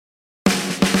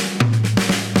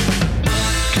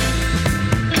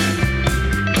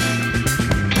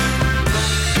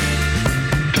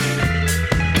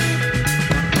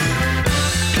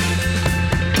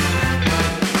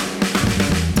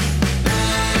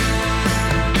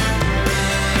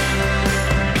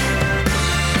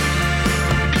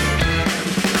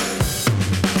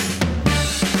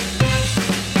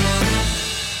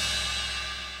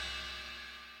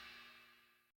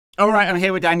All right, I'm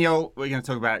here with Daniel. We're going to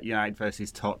talk about United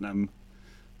versus Tottenham.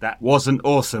 That wasn't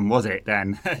awesome, was it,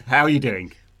 Dan? How are you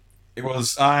doing? It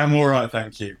was. I am all right,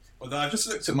 thank you. Although I've just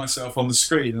looked at myself on the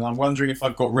screen and I'm wondering if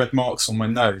I've got red marks on my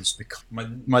nose because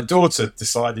my daughter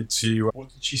decided to what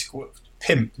did she call it?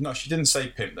 Pimp? No, she didn't say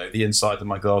pimp though. The inside of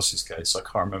my glasses case. I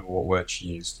can't remember what word she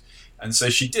used. And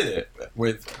so she did it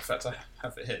with. In fact, I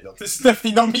have it here. This is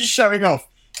definitely not me showing off.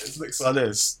 It looks like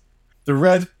this. The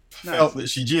red felt that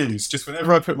she'd used. Just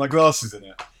whenever I put my glasses in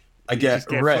it, I get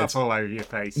red. Fluff all over your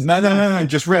face. No,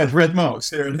 just red marks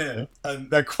here and here,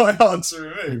 and they're quite hard to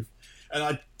remove.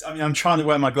 And I mean, I'm trying to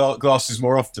wear my glasses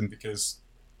more often because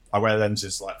I wear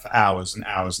lenses like for hours and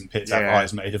hours and appear to have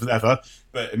eyes made of leather.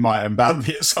 But it might end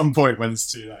badly at some point when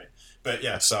it's too late. But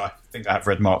yeah, so I think I have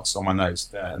red marks on my nose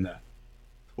there and there.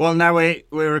 Well, now we're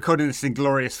recording this in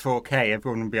glorious 4K.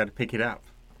 Everyone will be able to pick it up.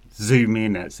 Zoom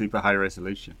in at super high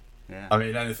resolution. Yeah. I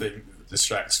mean, anything that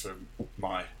distracts from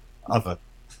my other,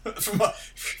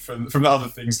 from the other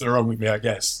things that are wrong with me, I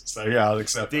guess. So yeah, I'll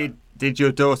accept that. Did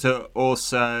your daughter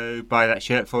also buy that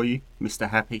shirt for you, Mr.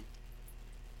 Happy?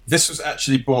 This was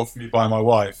actually bought for me by my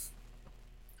wife.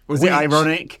 Was it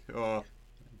ironic or?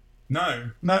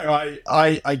 No.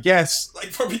 I guess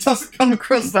like probably doesn't come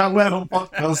across that well on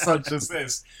podcasts such as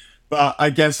this, but I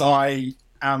guess I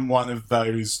am one of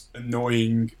those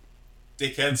annoying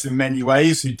dickheads in many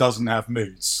ways who doesn't have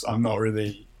moods. I'm not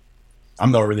really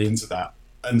into that,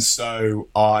 and so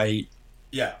I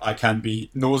can be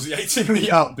nauseatingly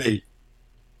upbeat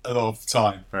a lot of the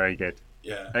time. Very good.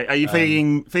 Yeah. Are you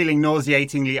feeling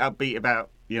nauseatingly upbeat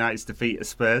about United's defeat at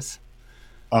Spurs?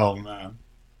 Oh man.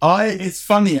 It's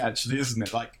funny actually, isn't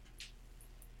it? Like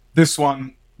this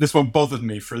one bothered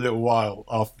me for a little while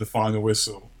after the final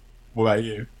whistle. What about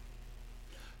you?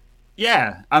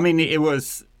 Yeah, I mean it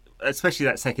was, especially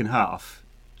that second half,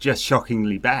 just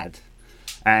shockingly bad,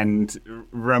 and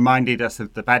reminded us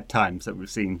of the bad times that we've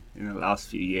seen in the last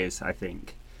few years, I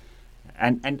think.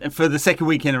 And for the second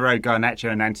week in a row,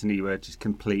 Garnacho and Antony were just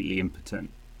completely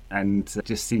impotent and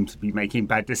just seemed to be making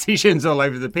bad decisions all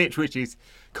over the pitch, which is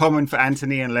common for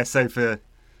Antony and less so for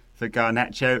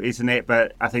Garnacho, isn't it?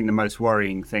 But I think the most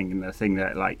worrying thing, and the thing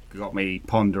that got me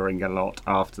pondering a lot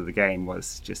after the game,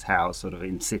 was just how sort of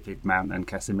insipid Mount and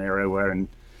Casemiro were in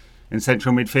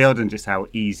central midfield, and just how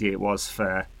easy it was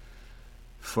for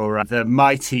the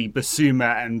mighty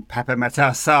Basuma and Papa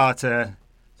Matar Sarr to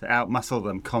outmuscle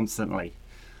them constantly.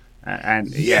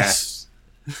 And yes.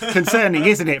 Concerning,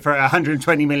 isn't it, for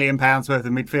 £120 million worth of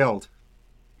midfield?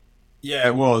 Yeah,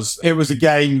 it was. It was a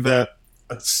game that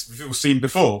we've all seen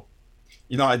before.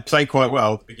 United play quite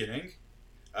well at the beginning.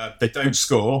 They don't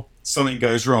score, something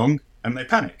goes wrong, and they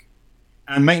panic.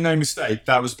 And make no mistake,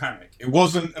 that was panic. It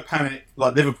wasn't a panic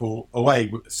like Liverpool away,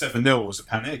 7-0 was a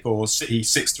panic, or City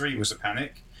 6-3 was a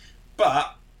panic.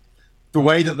 But the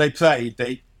way that they played,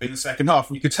 in the second half,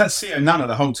 and you could see Onana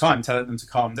the whole time telling them to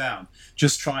calm down,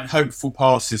 just trying hopeful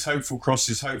passes, hopeful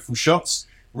crosses, hopeful shots,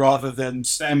 rather than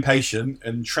staying patient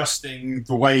and trusting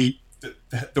the way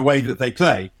that they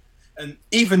play. And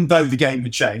even though the game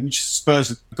had changed,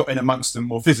 Spurs got in amongst them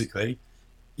more physically,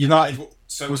 United,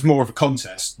 so it was more of a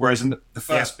contest, whereas in the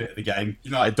first bit of the game,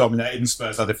 United dominated and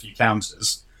Spurs had a few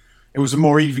counters. It was a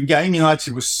more even game.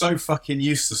 United was so fucking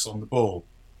useless on the ball.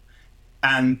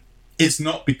 And it's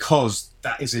not because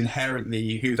that is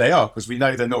inherently who they are, because we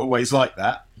know they're not always like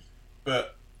that,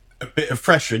 but a bit of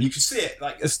pressure, and you can see it.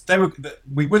 Like as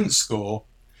we wouldn't score,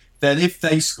 then if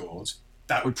they scored,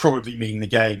 that would probably mean the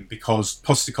game, because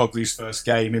Postecoglou's first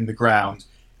game in the ground,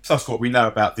 plus what we know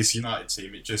about this United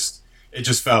team, it just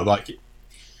felt like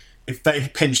if they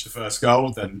pinched the first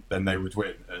goal, then they would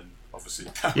win, and obviously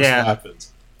that was what happened.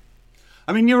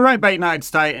 I mean, you're right about United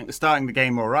starting the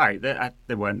game all right.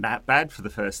 They weren't that bad for the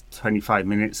first 25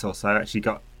 minutes or so. Actually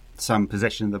got some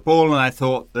possession of the ball, and I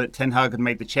thought that Ten Hag had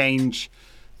made the change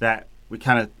that we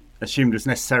kind of assumed was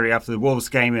necessary after the Wolves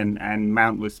game, and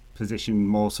Mount was positioned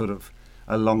more sort of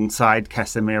alongside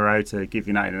Casemiro to give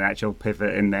United an actual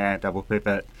pivot in there, double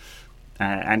pivot.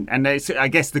 And I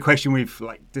guess the question we've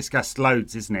discussed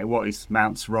loads, isn't it? What is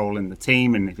Mount's role in the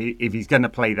team? And if he's going to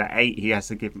play that 8, he has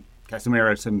to give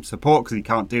Casemiro some support, because he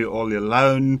can't do it all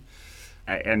alone.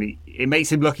 And it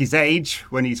makes him look his age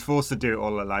when he's forced to do it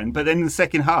all alone. But then in the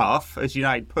second half, as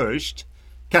United pushed,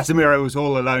 Casemiro was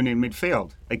all alone in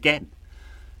midfield again.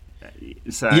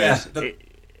 So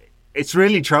it's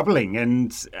really troubling,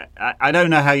 and I don't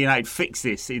know how United fix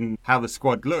this in how the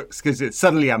squad looks, because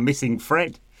suddenly I'm missing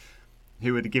Fred,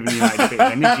 who would have given United a bit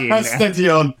of energy in there. Steady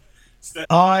on.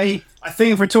 I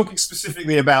think if we're talking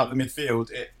specifically about the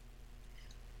midfield,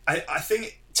 I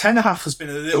think Ten Hag has been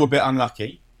a little bit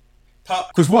unlucky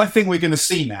Because what I think we're going to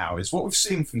see now is what we've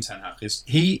seen from Ten Hag is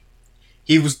he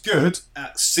was good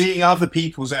at seeing other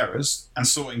people's errors and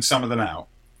sorting some of them out.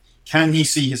 Can he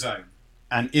see his own?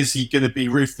 And is he going to be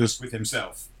ruthless with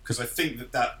himself? Because I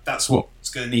think that's what's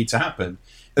going to need to happen.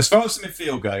 As far as the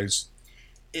midfield goes,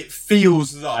 it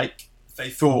feels like they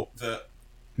thought that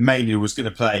Mainu was going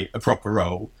to play a proper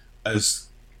role as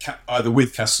either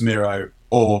with Casemiro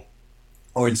or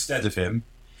instead of him.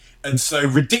 And so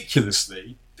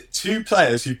ridiculously, two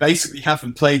players who basically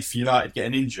haven't played for United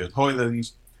getting injured,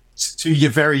 Højlund, two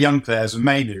very young players, and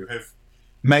Mainu, have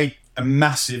made a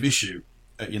massive issue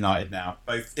at United now,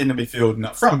 both in the midfield and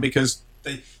up front, because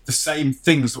the same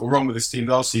things that were wrong with this team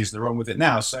last season are wrong with it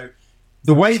now. So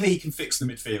the way that he can fix the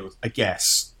midfield, I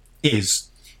guess, is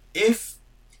if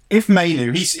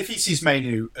Mainu, if he sees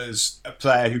Mainu as a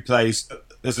player who plays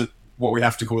as what we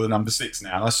have to call a number 6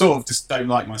 now, and I sort of just don't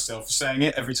like myself for saying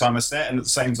it every time I say it, and at the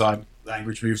same time,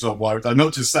 language moves on. Why would I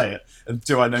not just say it? And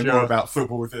do I know more about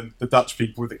football than the Dutch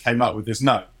people that came up with this?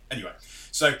 No. Anyway,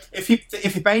 so if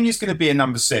Mainu's going to be a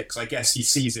number 6, I guess he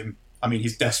sees him. I mean,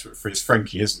 he's desperate for his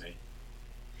Frankie, isn't he?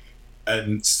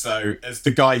 And so, as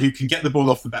the guy who can get the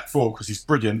ball off the back four because he's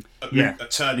brilliant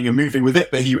at turning and moving with it,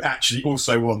 but you actually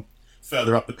also want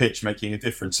further up the pitch making a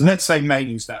difference. And let's say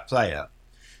Mainu's that player.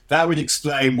 That would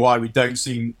explain why we don't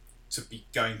seem to be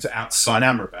going to out-sign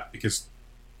Amrabat, because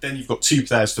then you've got two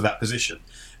players for that position.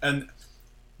 And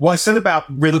what I said about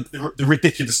the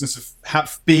ridiculousness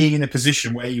of being in a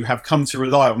position where you have come to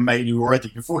rely on Mainu already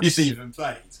before he's even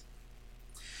played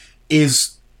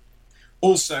is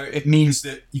also, it means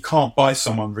that you can't buy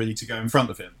someone really to go in front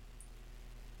of him.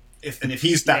 If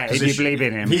he's that position, if you believe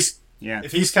in him.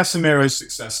 If he's Casemiro's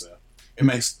successor, it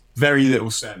makes very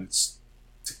little sense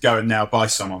to go and now buy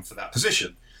someone for that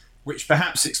position, which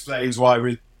perhaps explains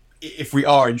why if we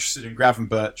are interested in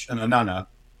Gravenberch and Onana,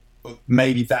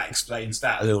 maybe that explains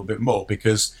that a little bit more,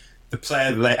 because the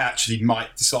player that they actually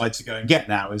might decide to go and get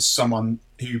now is someone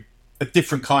a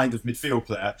different kind of midfield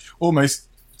player, almost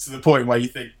to the point where you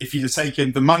think if you'd have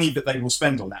taken the money that they will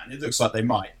spend on that, and it looks like they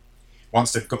might,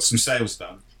 once they've got some sales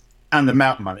done, and the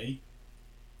amount of money,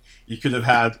 you could have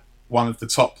had one of the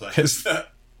top players that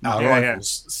our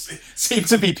rivals seem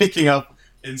to be picking up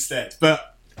instead.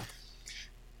 But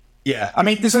yeah, I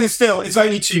mean, it's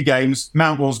only 2 games.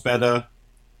 Mount was better,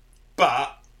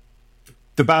 but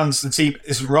the balance of the team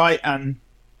isn't right, and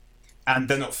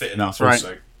they're not fit enough. Right.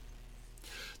 Also.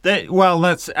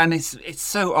 It's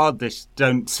so odd. This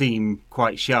don't seem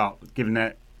quite sharp, given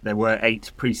that there were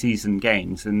 8 pre-season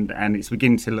games, and it's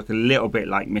beginning to look a little bit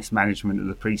like mismanagement of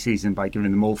the pre-season by giving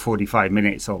them all 45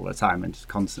 minutes all the time and just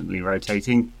constantly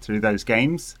rotating through those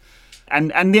games.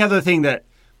 And the other thing that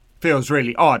feels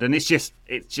really odd, and it's just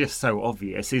so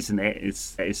obvious, isn't it?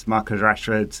 It's Marcus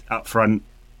Rashford up front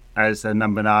as a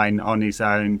number 9 on his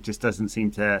own.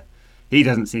 He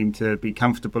doesn't seem to be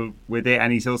comfortable with it,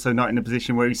 and he's also not in a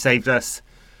position where he saved us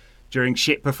during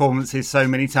shit performances so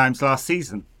many times last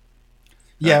season.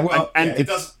 Yeah, well, it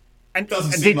does. And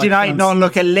did United not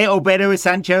look a little better with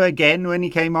Sancho again when he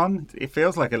came on? It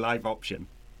feels like a live option.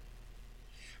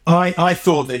 I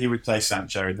thought that he would play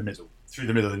Sancho through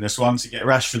the middle in this one to get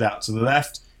Rashford out to the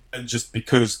left, and just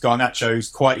because Garnacho's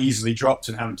quite easily dropped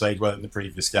and hadn't played well in the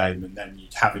previous game, and then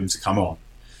you'd have him to come on.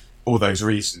 All those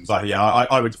reasons. I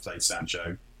would have played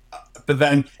Sancho. But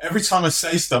then every time I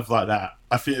say stuff like that,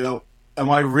 I feel,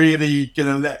 am I really going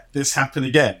to let this happen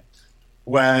again?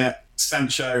 Where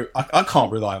Sancho, I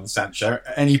can't rely on Sancho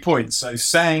at any point. So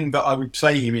saying that I would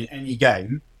play him in any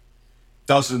game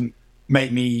doesn't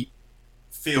make me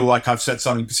feel like I've said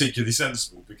something particularly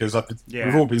sensible, because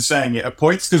we've all been saying it at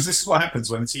points, because this is what happens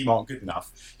when the team aren't good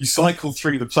enough. You cycle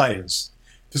through the players,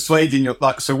 persuading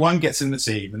so one gets in the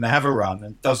team and they have a run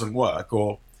and it doesn't work,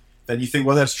 or then you think,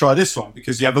 well, let's try this one,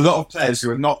 because you have a lot of players who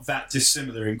are not that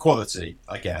dissimilar in quality,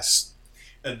 I guess,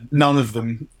 and none of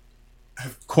them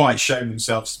have quite shown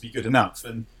themselves to be good enough.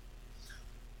 And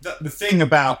the thing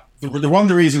about one of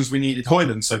the reasons we needed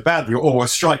Højlund so badly, or a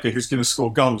striker who's going to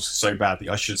score goals so badly,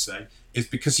 I should say, is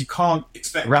because you can't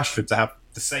expect Rashford to have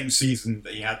the same season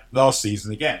that he had last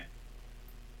season again.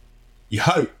 You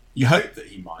hope that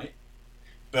he might,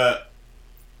 but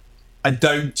I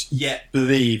don't yet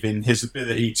believe in his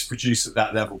ability to produce at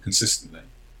that level consistently.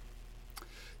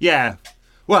 Yeah,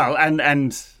 well,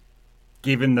 and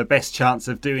given the best chance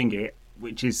of doing it,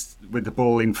 which is with the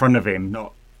ball in front of him,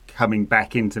 not coming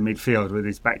back into midfield with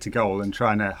his back to goal and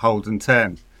trying to hold and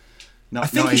turn. I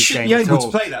think he should be able to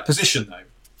play that position, though.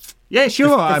 Yeah,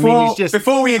 sure.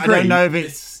 Before we agree, I don't know if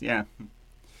it's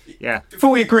Before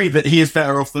we agree that he is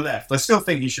better off the left, I still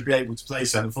think he should be able to play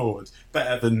centre forward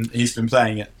better than he's been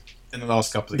playing it in the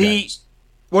last couple of games.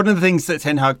 One of the things that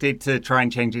Ten Hag did to try and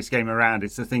change this game around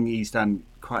is the thing he's done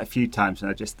quite a few times,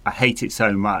 and I hate it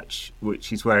so much,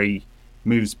 which is where he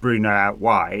moves Bruno out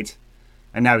wide,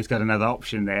 and now he's got another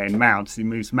option there in Mount. He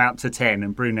moves Mount to 10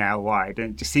 and Bruno out wide,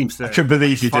 and it just seems to... I couldn't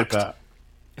believe you did that.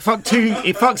 It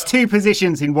fucks two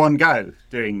positions in one go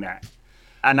doing that.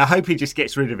 And I hope he just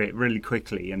gets rid of it really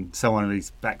quickly, and someone on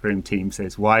his backroom team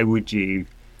says, why would you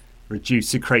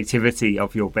reduce the creativity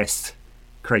of your best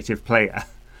creative player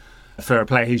for a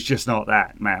player who's just not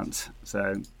that, Mount?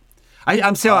 So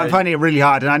I'm finding it really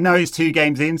hard, and I know it's 2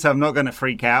 games in, so I'm not going to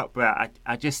freak out, but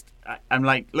I'm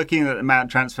like looking at the Mount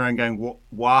transfer and going,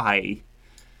 why?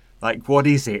 Like, what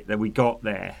is it that we got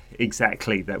there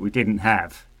exactly that we didn't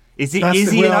have? Is he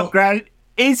an upgrade?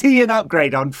 Is he an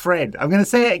upgrade on Fred? I'm going to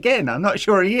say it again. I'm not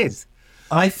sure he is.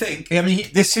 I think. I mean,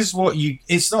 this is what you.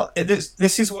 It's not.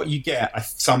 This is what you get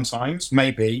sometimes.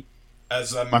 Maybe,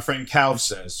 as my friend Calv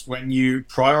says, when you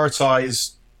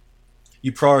prioritize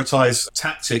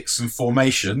tactics and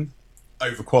formation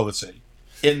over quality.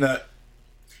 In that,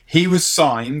 he was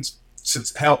signed to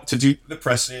help to do the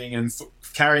pressing and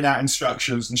carrying out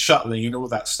instructions and shuttling and all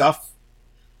that stuff.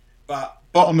 But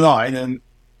bottom line, and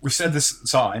we said this at the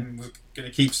time, we're going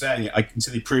to keep saying it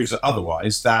until he proves it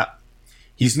otherwise, that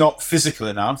he's not physical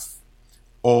enough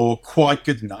or quite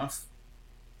good enough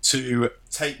to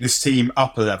take this team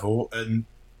up a level and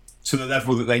to the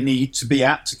level that they need to be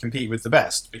at to compete with the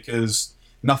best. Because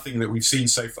nothing that we've seen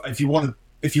so far, if you want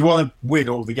to win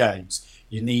all the games,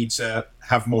 you need to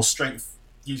have more strength.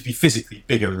 You need to be physically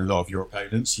bigger than a lot of your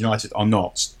opponents. United are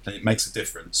not, and it makes a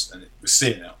difference. And we're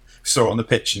seeing it. We saw it on the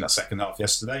pitch in that second half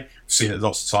yesterday. We've seen it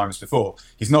lots of times before.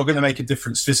 He's not going to make a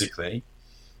difference physically,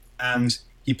 and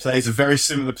he plays a very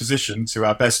similar position to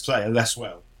our best player less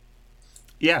well.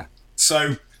 Yeah.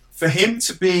 So for him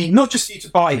to be, not just for you to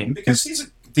buy him, because he's a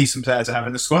decent player to have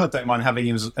in the squad, I don't mind having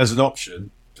him as an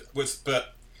option,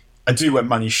 but I do when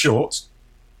money's short.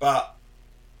 But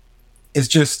it's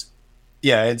just,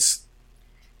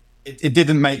 it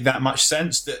didn't make that much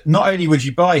sense that not only would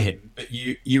you buy him, but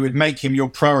you would make him your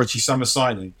priority summer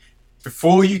signing.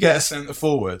 Before you get a centre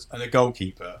forward and a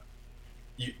goalkeeper,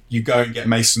 you go and get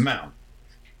Mason Mount.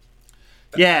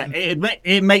 Yeah,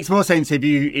 it makes more sense if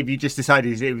you just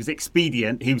decided it was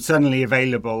expedient. He was suddenly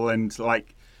available, and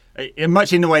like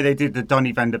much in the way they did the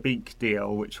Donny van der Beek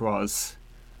deal, which was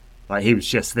like he was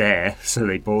just there, so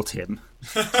they bought him.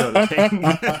 Sort of thing.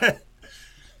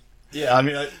 Yeah, I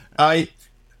mean,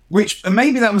 and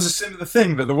maybe that was a similar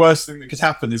thing, but the worst thing that could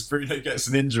happen is Bruno gets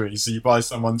an injury, so you buy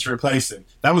someone to replace him.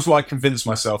 That was what I convinced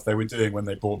myself they were doing when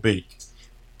they bought Beek.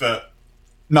 But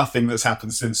nothing that's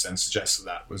happened since then suggests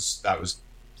that was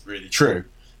really true.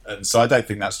 And so I don't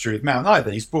think that's true with Mount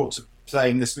either. He's brought to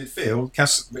playing this midfield,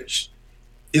 which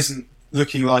isn't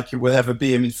looking like it will ever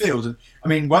be a midfield. And I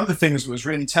mean, one of the things that was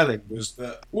really telling was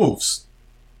that Wolves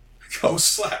got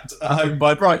slapped at home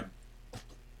by Brighton.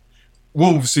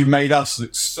 Wolves, who made us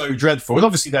look so dreadful. And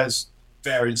obviously there's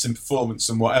variance in performance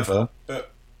and whatever,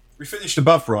 but we finished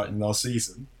above Brighton last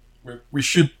season.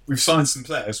 We've signed some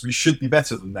players. We should be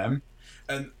better than them.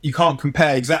 And you can't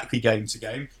compare exactly game to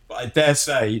game, but I dare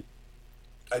say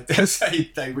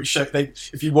they would show.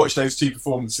 If you watch those 2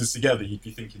 performances together, you'd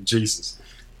be thinking, Jesus.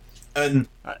 And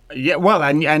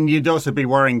and you'd also be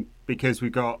worrying because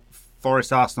we've got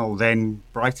Forest, Arsenal, then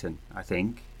Brighton. I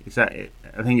think is that it?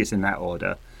 I think it's in that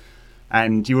order.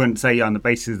 And you wouldn't say on the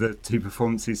basis of the 2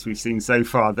 performances we've seen so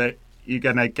far that you're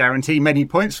going to guarantee many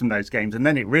points from those games, and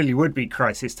then it really would be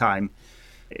crisis time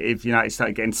if United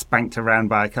started getting spanked around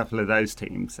by a couple of those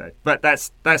teams. So, but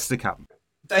that's to come.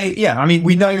 I mean,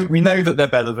 we know that they're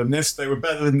better than this. They were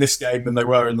better in this game than they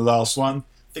were in the last one.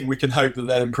 I think we can hope that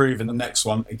they'll improve in the next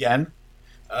one again.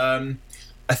 I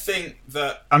think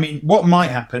that, I mean, what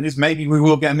might happen is maybe we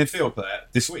will get a midfield player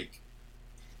this week,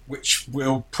 which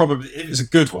will probably, if it's a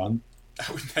good one, that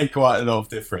would make quite a lot of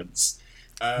difference.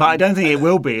 But I don't think it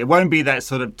will be. It won't be that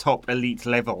sort of top elite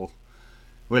level,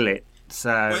 will it?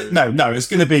 So no, it's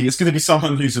going to be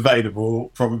someone who's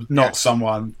available. Probably not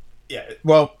someone. Yeah,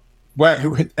 well,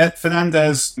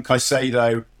 Fernandez,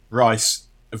 Caicedo, Rice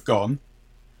have gone.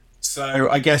 So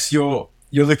I guess you're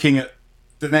looking at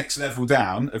the next level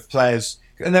down of players,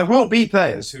 and there will be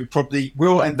players who probably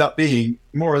will end up being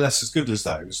more or less as good as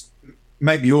those,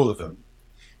 maybe all of them,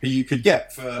 who you could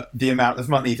get for the amount of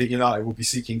money that United will be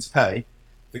seeking to pay.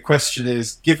 The question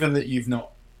is, given that you've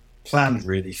not planned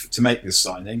really to make this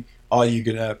signing, are you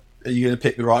gonna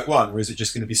pick the right one, or is it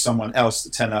just going to be someone else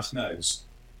that Ten Hag knows?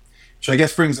 Which I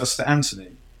guess brings us to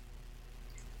Anthony,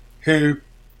 who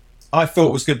I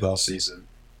thought was good last season,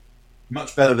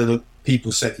 much better than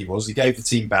people said he was. He gave the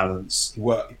team balance. He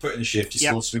worked. He put in a shift. He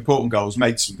scored some important goals,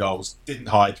 made some goals, didn't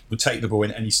hide, would take the ball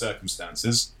in any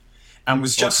circumstances, and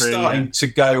was just starting to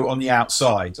go on the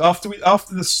outside.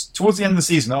 Towards the end of the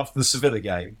season, after the Sevilla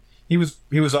game, he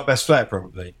was our best player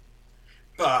probably.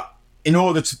 But in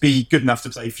order to be good enough to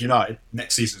play for United,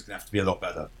 next season's going to have to be a lot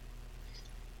better.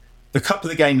 The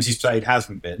couple of games he's played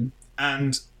hasn't been,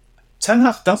 and Ten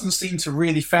Hag doesn't seem to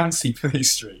really fancy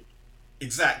Pellistri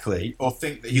exactly, or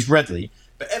think that he's ready.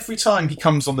 But every time he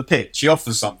comes on the pitch, he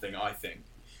offers something, I think.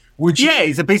 Yeah,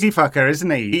 he's a busy fucker,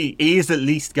 isn't he? He is at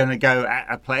least going to go at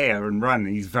a player and run.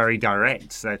 He's very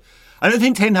direct. So I don't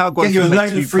think Ten Hag wants to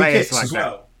make two players like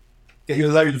that. Get you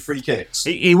a load of free kicks.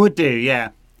 He would do, yeah.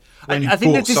 I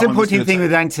think the disappointing thing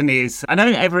with Anthony is I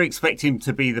don't ever expect him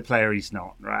to be the player he's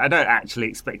not. Right? I don't actually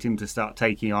expect him to start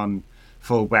taking on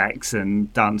fullbacks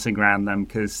and dancing around them,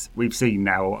 because we've seen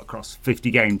now across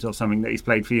 50 games or something that he's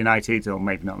played for United, or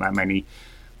maybe not that many,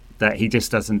 that he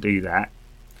just doesn't do that.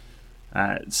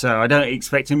 So I don't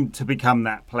expect him to become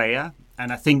that player.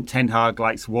 And I think Ten Hag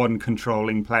likes one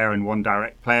controlling player and one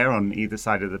direct player on either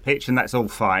side of the pitch, and that's all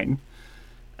fine.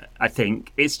 I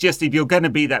think it's just, if you're going to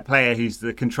be that player who's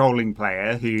the controlling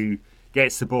player who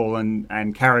gets the ball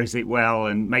and carries it well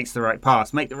and makes the right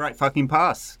pass, make the right fucking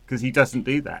pass, because he doesn't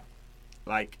do that.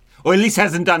 Or at least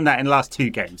hasn't done that in the last 2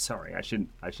 games. Sorry, I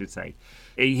should say.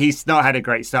 He's not had a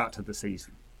great start to the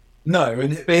season. No,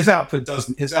 and his output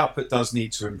does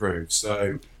need to improve.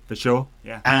 So for sure,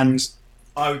 yeah. And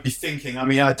I would be thinking, I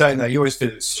mean, I don't know. You always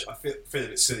feel a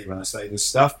bit silly when I say this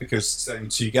stuff because it's only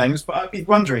 2 games. But I'd be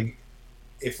wondering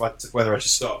whether I should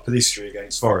start Pellistri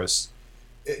against Forest.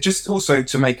 Just also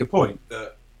to make a point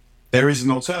that there is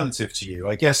an alternative to you.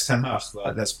 I guess Ten Hag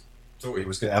thought he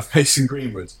was going to have Mason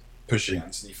Greenwood pushing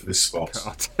Anthony for this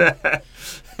spot.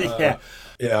 Yeah.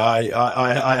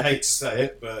 I hate to say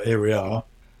it, but here we are.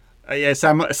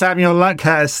 Samuel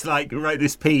Luckhurst wrote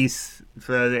this piece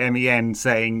for the MEN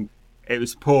saying it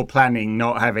was poor planning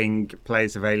not having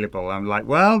players available. I'm like,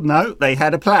 well, no, they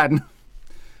had a plan.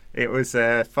 It was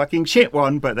a fucking shit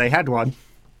one, but they had one.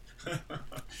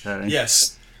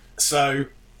 Yes. So,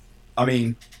 I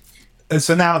mean,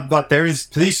 so now there is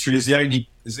Pellistri is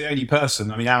the only person.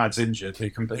 I mean, Ahmad's injured who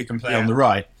can play on the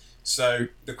right. So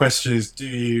the question is, do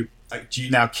you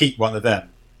now keep one of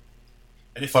them?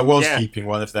 And if I was keeping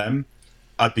one of them,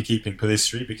 I'd be keeping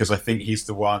Pellistri because I think he's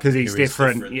the one because he's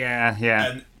different. Yeah.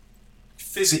 And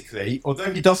physically,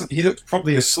 although he looks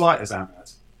probably as slight as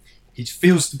Ahmad. He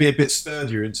feels to be a bit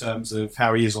sturdier in terms of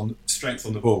how he is on strength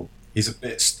on the ball. He's a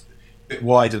bit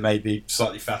wider, maybe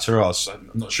slightly fatter ass. I'm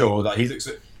not sure that he looks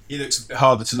a bit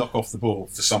harder to knock off the ball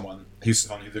for someone who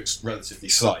looks relatively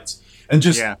slight. And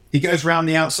he goes round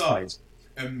the outside,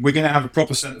 and we're going to have a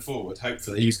proper centre forward.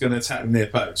 Hopefully, he's going to attack the near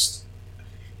post,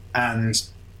 and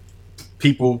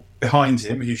people behind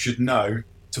him who should know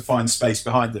to find space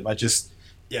behind him.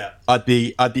 I'd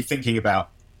be thinking about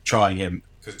trying him.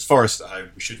 Because it's Forest at home,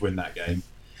 we should win that game.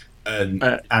 And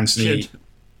Anthony,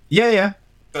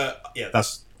 but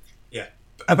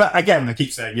again, I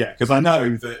keep saying because I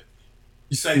know that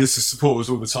you say this to supporters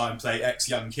all the time, say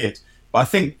ex-young kid, but I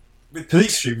think with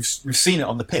Pellistri, we've seen it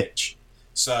on the pitch,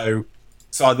 so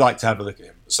I'd like to have a look at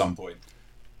him at some point.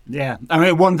 Yeah, I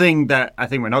mean, one thing that I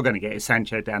think we're not going to get is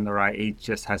Sancho down the right. He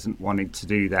just hasn't wanted to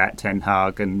do that. Ten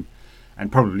Hag and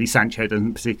probably Sancho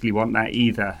doesn't particularly want that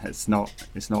either. It's not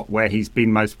where he's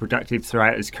been most productive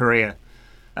throughout his career.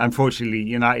 Unfortunately,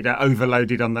 United are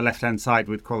overloaded on the left-hand side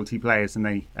with quality players, and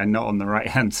they are not on the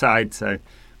right-hand side. So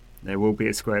there will be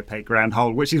a square peg round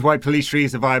hole, which is why Pellistri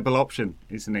is a viable option,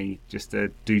 isn't he? Just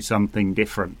to do something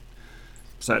different.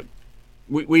 So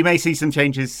we may see some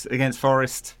changes against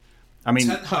Forest. I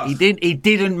mean, he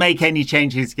didn't make any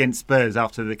changes against Spurs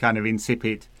after the kind of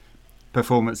insipid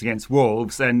performance against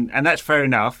Wolves, and that's fair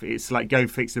enough. It's like, go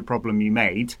fix the problem you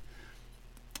made.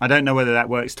 I don't know whether that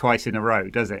works twice in a row,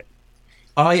 does it?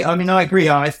 I mean, I agree.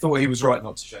 I thought he was right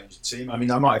not to change the team. I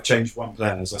mean, I might have changed one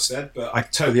player, as I said, but I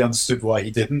totally understood why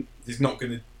he didn't. He's not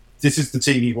going to. This is the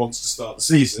team he wants to start the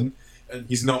season, and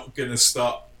he's not going to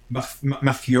start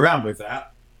mucking around with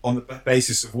that on the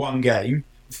basis of one game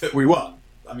that we won.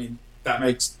 I mean, that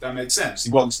makes sense.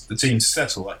 He wants the team to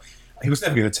settle. He was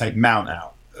never going to take Mount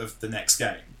out of the next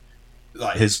game,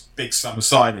 like his big summer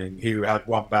signing, who had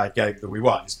one bad game that we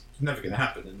won. It's never going to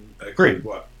happen. And I agree.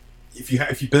 Well,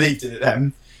 if you believed in it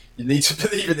then, you need to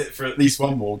believe in it for at least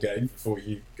one more game before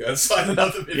you go and sign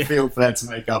another midfield player to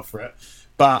make up for it.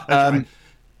 But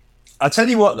I tell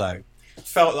you what, though,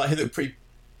 felt like he looked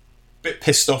bit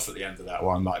pissed off at the end of that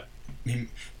one. Like, he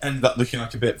ended up looking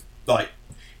like a bit like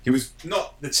He was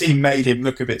not. The team made him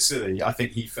look a bit silly. I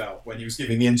think he felt when he was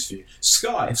giving the interview.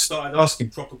 Sky started asking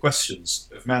proper questions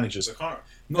of managers. I'm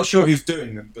not sure who's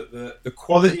doing them, but the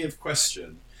quality of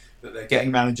question that they're getting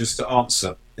managers to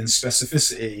answer in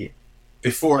specificity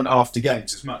before and after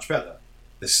games is much better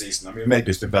this season. I mean, maybe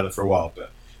it's been better for a while,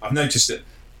 but I've noticed it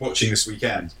watching this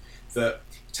weekend that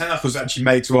Ten Hag was actually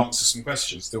made to answer some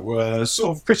questions that were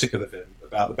sort of critical of him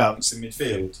about the balance in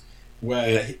midfield,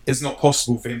 where it's not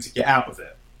possible for him to get out of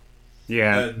it.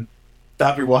 Yeah. And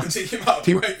that'd be winding him up.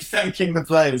 He won't be thanking the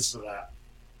players for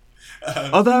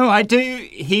that. Although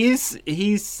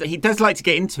he does like to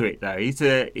get into it though. He's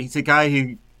a guy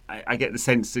who I get the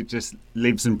sense that just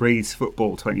lives and breathes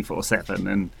football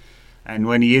 24/7, and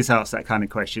when he is asked that kind of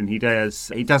question, he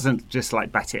doesn't just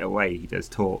like bat it away. He does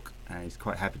talk. He's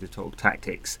quite happy to talk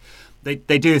tactics. They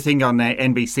do a thing on their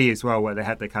NBC as well where they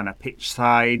had the kind of pitch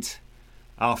side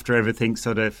after everything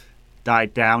sort of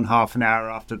died down, half an hour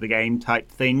after the game type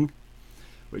thing,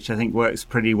 which I think works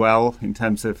pretty well in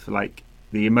terms of like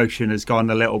the emotion has gone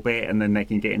a little bit and then they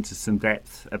can get into some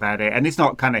depth about it. And it's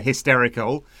not kind of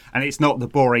hysterical and it's not the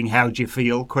boring how do you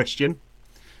feel question,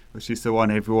 which is the one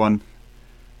everyone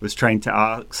was trained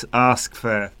to ask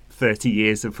for 30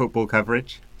 years of football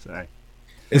coverage. So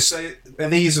are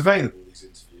these available, these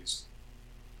interviews?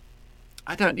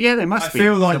 I don't. Yeah, they must be. I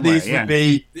feel like these would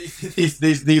be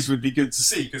these would be good to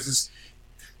see because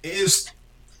it is.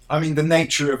 I mean, the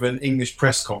nature of an English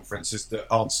press conference is that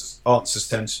answers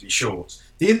tend to be short.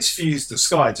 The interviews that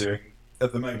Sky are doing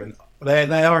at the moment,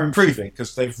 they are improving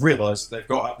because they've realised that they've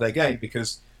got up their game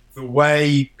because the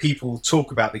way people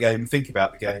talk about the game and think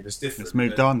about the game is different. It's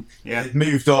moved on. Yeah, it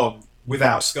moved on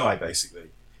without Sky basically.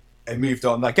 It moved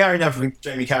on. Like Gary Neville and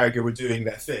Jamie Carragher were doing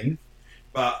their thing,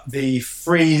 but the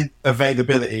free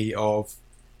availability of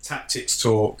tactics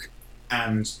talk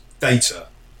and data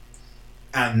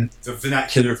and the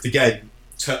vernacular of the game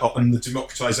and the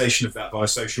democratisation of that via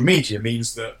social media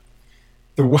means that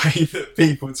the way that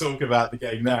people talk about the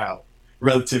game now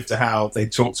relative to how they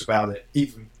talked about it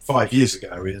even 5 years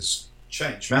ago is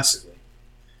changed massively.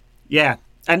 Yeah,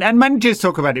 and managers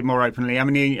talk about it more openly. I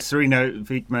mean, Serena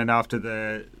Wiegmann after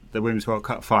the Women's World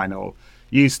Cup final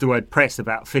used the word press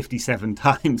about 57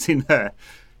 times in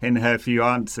her few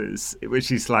answers,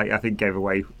 which is like I think gave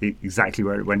away exactly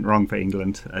where it went wrong for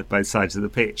England at both sides of the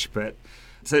pitch. But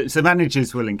so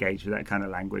managers will engage with that kind of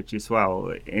language as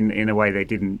well in a way they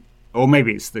didn't, or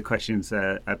maybe it's the questions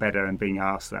are better and being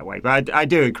asked that way. But I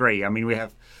do agree. I mean, we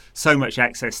have so much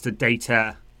access to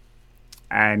data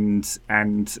and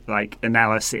like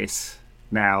analysis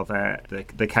now that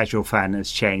the casual fan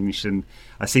has changed, and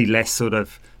I see less sort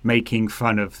of making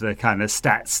fun of the kind of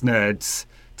stats nerds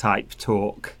type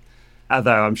talk.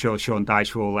 Although I'm sure Sean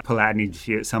Dyche will pull out an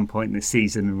interview at some point in the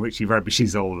season in which he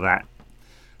rubbishes all of that.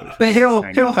 But he'll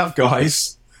have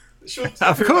guys.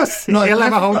 Of course, he'll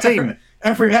have a whole team.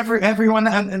 Everyone,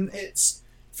 and it's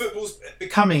football's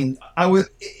becoming.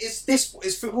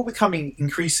 Is football becoming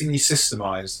increasingly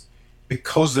systemised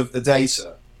because of the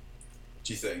data?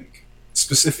 Do you think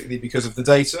specifically because of the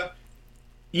data?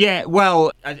 Yeah,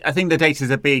 well, I think the data is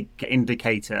a big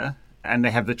indicator, and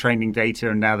they have the training data,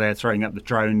 and now they're throwing up the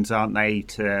drones, aren't they,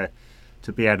 to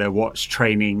be able to watch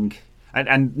training,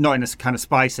 and not in a kind of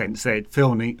spy sense. They're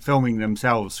filming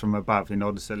themselves from above in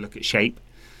order to look at shape.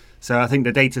 So I think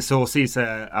the data sources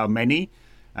are many.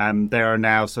 There are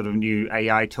now sort of new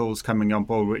AI tools coming on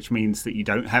board, which means that you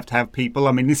don't have to have people.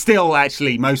 I mean, there's still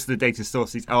actually most of the data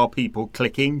sources are people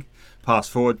clicking, pass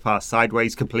forward, pass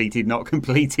sideways, completed, not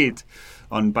completed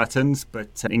on buttons,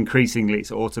 but increasingly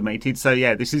it's automated. So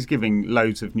yeah, this is giving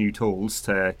loads of new tools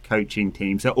to coaching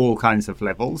teams at all kinds of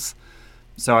levels.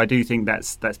 So I do think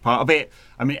that's part of it.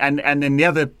 I mean, and then the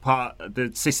other part, the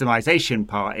systemization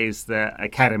part, is that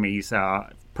academies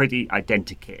are pretty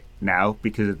identical now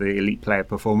because of the elite player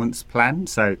performance plan.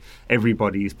 So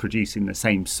everybody is producing the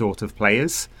same sort of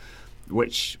players,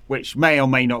 which may or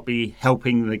may not be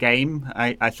helping the game,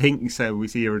 I think. So we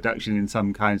see a reduction in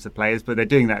some kinds of players, but they're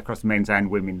doing that across the men's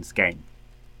and women's game.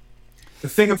 The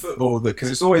thing of football, because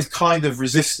it's always kind of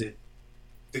resisted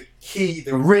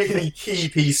the really key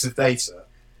piece of data,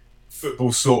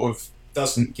 football sort of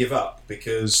doesn't give up,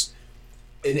 because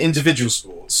in individual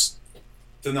sports,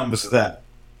 the numbers are there.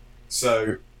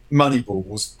 So Moneyball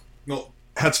was not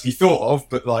had to be thought of,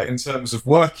 but like in terms of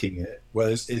working it, well,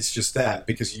 it's just there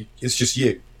because it's just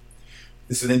you.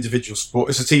 It's an individual sport.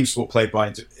 It's a team sport played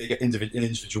by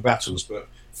individual battles, but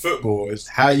football is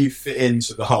how you fit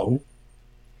into the whole.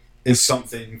 Is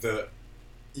something that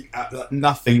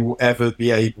nothing will ever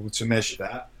be able to measure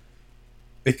that,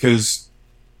 because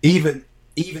even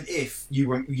if you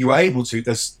were able to,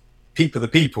 there's people are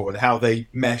people, and how they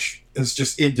mesh as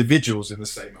just individuals in the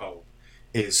same whole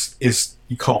is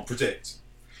you can't predict.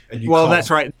 And that's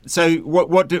right. So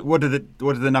what do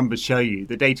the numbers show you?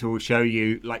 The data will show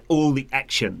you like all the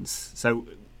actions. So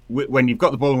when you've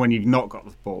got the ball and when you've not got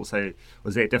the ball. So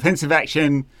was it a defensive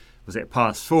action? Was it a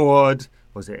pass forward?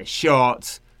 Was it a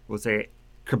shot? Was it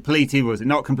completed? Was it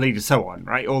not completed? So on,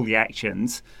 right? All the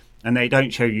actions. And they don't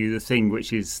show you the thing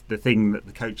which is the thing that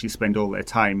the coaches spend all their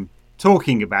time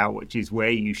talking about, which is where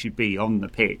you should be on the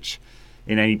pitch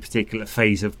in any particular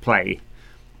phase of play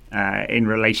in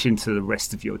relation to the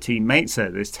rest of your teammates. So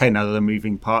there's 10 other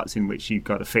moving parts in which you've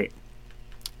got to fit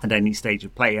at any stage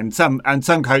of play. And some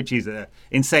coaches are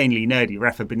insanely nerdy.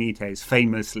 Rafa Benitez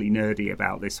famously nerdy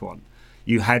about this one.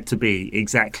 You had to be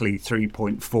exactly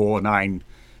 3.49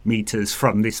 meters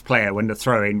from this player when the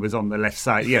throw-in was on the left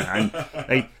side. And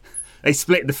they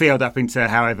split the field up into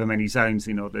however many zones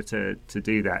in order to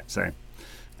do that. So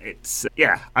it's,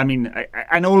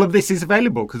 and all of this is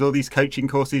available because all these coaching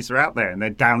courses are out there and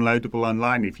they're downloadable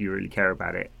online if you really care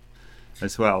about it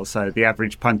as well. So the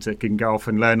average punter can go off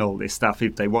and learn all this stuff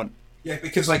if they want. Yeah,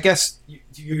 because I guess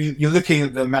you're looking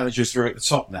at the managers who are at the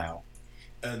top now,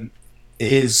 and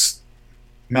it is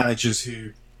managers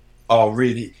who are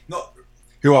really not,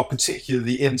 who are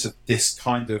particularly into this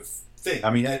kind of thing.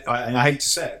 I mean, I hate to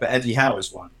say it, but Eddie Howe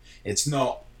is one. It's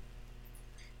not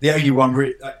the only one.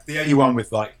 The only one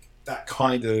with like that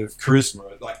kind of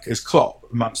charisma, like is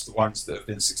Klopp amongst the ones that have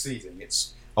been succeeding.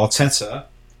 It's Arteta,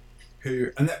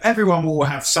 and everyone will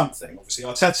have something. Obviously,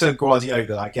 Arteta,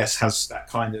 Guardiola, I guess, has that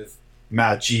kind of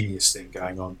mad genius thing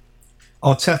going on.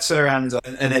 Arteta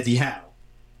and Eddie Howe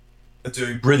are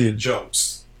doing brilliant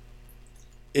jobs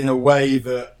in a way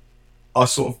that are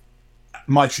sort of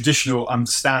my traditional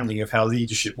understanding of how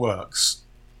leadership works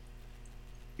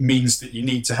means that you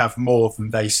need to have more than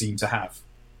they seem to have.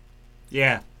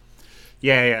 Yeah.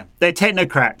 They're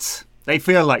technocrats. They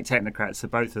feel like technocrats, the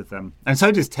both of them. And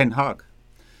so does Ten Hag,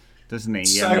 doesn't he?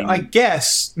 So I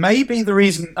guess maybe the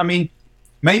reason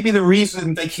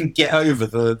they can get over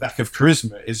the lack of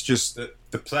charisma is just that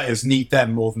the players need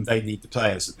them more than they need the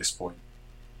players at this point.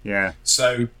 Yeah.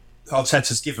 So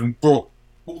Arteta's brought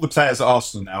all the players at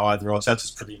Arsenal now, either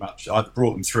Arteta's pretty much either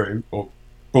brought them through or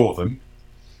bought them.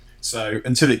 So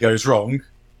until it goes wrong,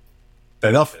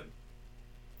 they love him.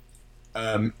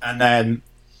 And then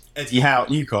Eddie Howe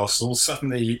at Newcastle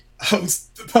suddenly holds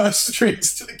the purse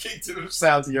strings to the Kingdom of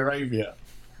Saudi Arabia.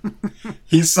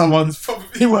 He's someone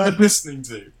probably worth listening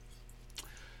to.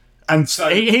 And so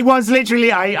he was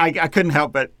literally, I couldn't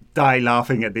help but die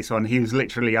laughing at this one. He was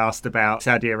literally asked about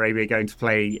Saudi Arabia going to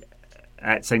play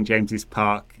at St James's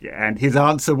Park, and his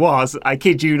answer was, I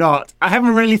kid you not, I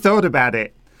haven't really thought about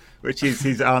it, which is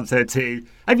his answer to,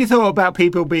 have you thought about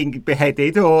people being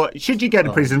beheaded, or should you go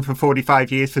to prison for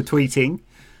 45 years for tweeting?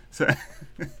 So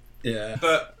yeah,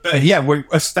 but yeah,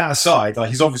 that aside, like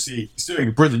he's doing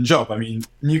a brilliant job. I mean,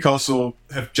 Newcastle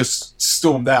have just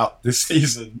stormed out this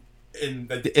season in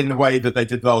the way that they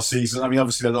did last season. I mean,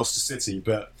 obviously they lost to City,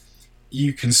 but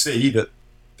you can see that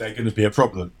they're going to be a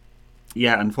problem.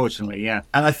 Yeah, unfortunately, yeah.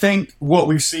 And I think what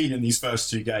we've seen in these first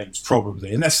two games,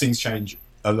 probably, unless things change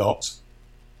a lot,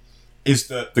 is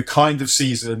that the kind of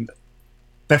season,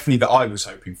 definitely that I was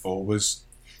hoping for was,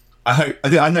 I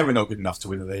know we're not good enough to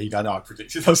win the league. I know I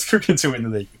predicted us to win the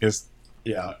league because,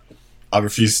 I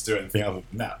refuse to do anything other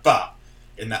than that. But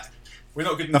in that, we're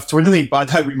not good enough to win the league, but I'd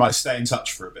hope we might stay in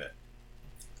touch for a bit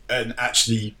and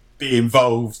actually be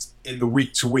involved in the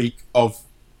week-to-week of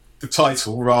the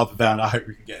title rather than I hope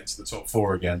we can get into the top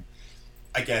four again.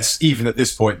 I guess even at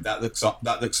this point that looks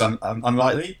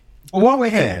unlikely. But while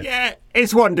we're here, yeah,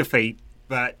 it's one defeat,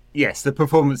 but yes, the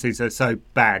performances are so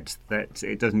bad that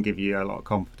it doesn't give you a lot of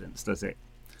confidence, does it?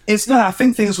 It's not. I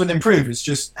think things will improve. It's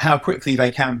just how quickly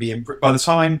they can be improved. By the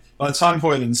time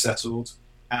Hoyland's settled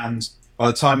and by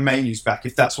the time Mainu's back,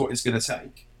 if that's what it's going to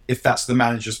take, if that's the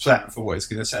manager's plan for what it's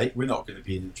going to take, we're not going to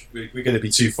be we're going to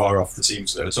be too far off the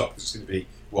teams that are top. It's going to be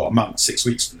a month, 6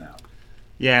 weeks from now.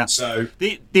 Yeah. So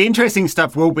the interesting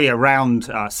stuff will be around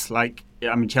us. Like,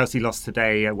 I mean, Chelsea lost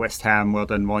today at West Ham. Well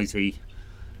done, Moisey,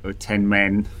 with 10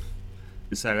 men.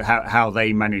 So how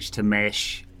they managed to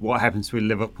mesh. What happens with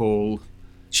Liverpool?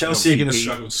 Chelsea are going to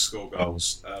struggle to score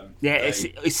goals.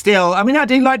 It's still. I mean, I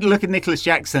do like to look at Nicholas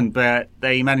Jackson, but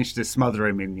they managed to smother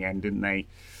him in the end, didn't they?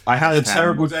 I had a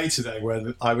terrible day today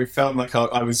where I felt like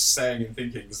I was saying and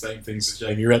thinking the same things as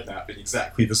Jamie Redknapp in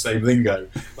exactly the same lingo.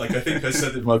 Like, I think I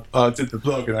said in my did the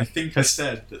blog, and I think I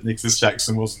said that Nicholas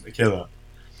Jackson wasn't the killer.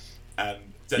 And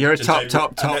you're a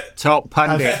top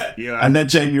pundit. And then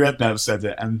Jamie Redknapp said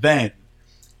it, and then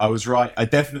I was right. I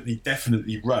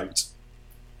definitely wrote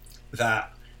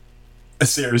that a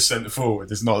serious centre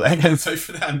forward is not there. Enzo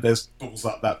Fernandez balls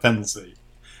up that penalty.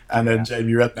 And then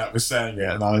Jamie Redknapp was saying it,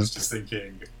 and I was just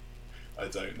thinking, I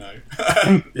don't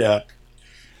know. Yeah.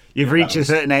 You've reached a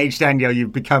certain age, Daniel,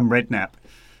 you've become Redknapp.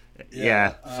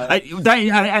 Yeah.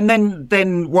 And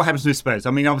then what happens with Spurs?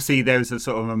 I mean, obviously there was a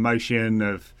sort of emotion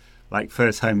of like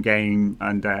first home game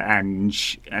under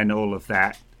Ange and all of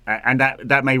that. And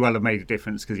that may well have made a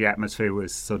difference because the atmosphere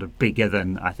was sort of bigger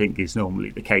than I think is normally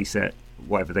the case at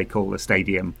whatever they call the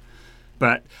stadium.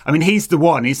 But, I mean, he's the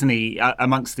one, isn't he,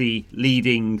 amongst the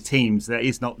leading teams that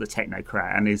is not the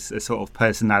technocrat and is a sort of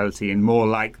personality and more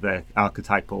like the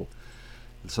archetypal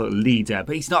sort of leader.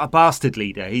 But he's not a bastard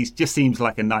leader. He just seems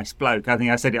like a nice bloke. I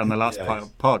think I said it on the last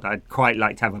pod. I'd quite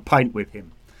like to have a pint with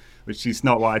him, which is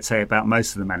not what I'd say about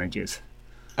most of the managers.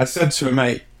 I said to a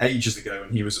mate ages ago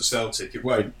when he was at Celtic, it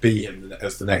won't be him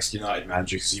as the next United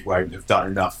manager because he won't have done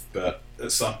enough. But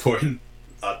at some point,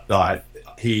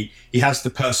 he has the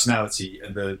personality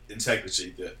and the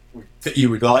integrity that you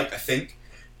would like, I think.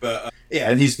 But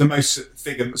and he's the most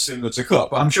figure similar to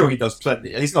Klopp. But I'm sure he does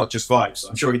plenty. He's not just vibes.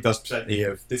 I'm sure he does plenty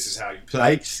of this is how you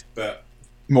play. But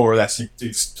more or less, you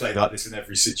do play like this in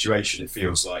every situation. It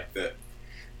feels like that,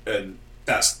 and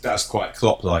that's quite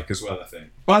Klopp-like as well, I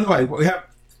think. By the way,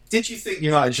 did you think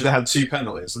United should have had 2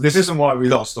 penalties? This isn't why we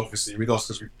lost, obviously. We lost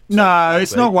because we... No,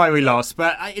 it's not why we lost,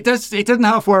 but it doesn't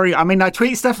half worry. I mean, I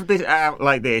tweet stuff out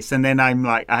like this, and then I'm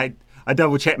like, I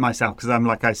double-check myself because I'm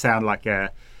like, I sound like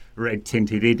a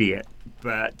red-tinted idiot.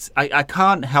 But I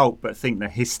can't help but think the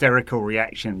hysterical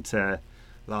reaction to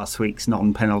last week's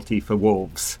non-penalty for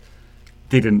Wolves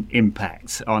didn't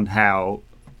impact on how...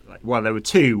 Well, there were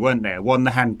 2, weren't there? One,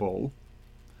 the handball.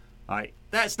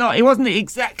 It wasn't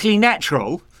exactly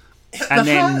natural. And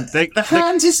the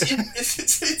hand is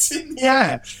it's in the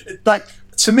air. Like,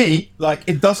 to me, like,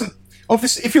 it doesn't.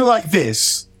 Obviously, if you're like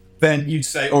this, then you'd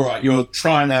say, all right, you're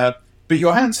trying to, but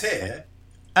your hand's here,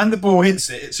 and the ball hits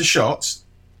it. It's a shot.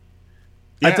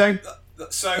 Yeah. I don't.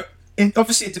 So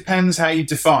obviously, it depends how you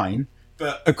define.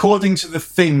 But according to the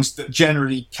things that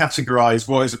generally categorise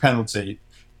what is a penalty,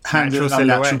 hand in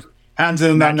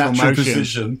an unnatural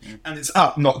position, and it's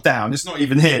up, not down. It's not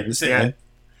even here. It's here.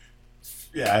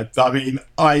 Yeah, I mean,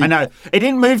 I know it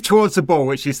didn't move towards the ball,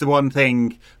 which is the one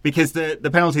thing because the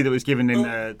penalty that was given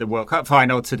in the World Cup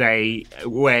final today,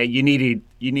 where you needed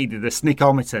a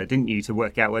snickometer, didn't you, to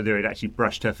work out whether it actually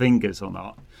brushed her fingers or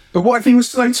not. But what if he was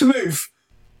slow to move?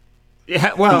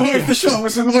 Yeah, well, what if the shot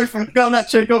was away from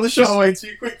Garnacho got the shot away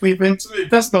too quickly for him to move?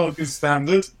 That's not a good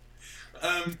standard.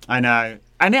 I know.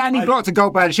 And he blocked a goal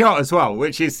bad shot as well,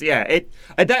 which is, and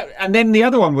then the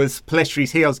other one was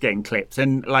Palestri's heels getting clipped,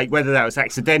 and like whether that was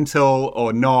accidental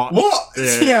or not. What?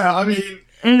 Yeah, I mean...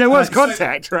 And there was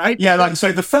contact, right? Yeah,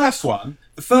 so the first one,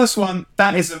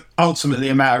 that is ultimately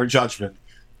a matter of judgment.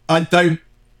 I don't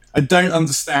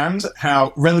understand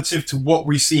how, relative to what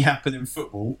we see happen in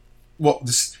football,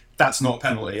 that's not a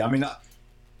penalty. I mean,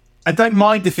 I don't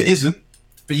mind if it isn't,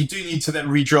 but you do need to then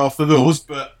redraft the rules,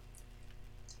 but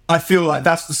I feel like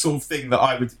that's the sort of thing that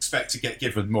I would expect to get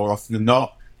given more often than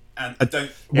not, and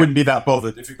wouldn't be that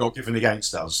bothered if it got given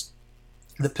against us.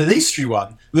 The Pellistri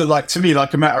one looked like, to me,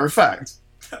 like a matter of fact,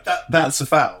 that's a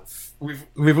foul.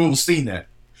 We've all seen it.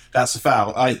 That's a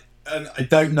foul. I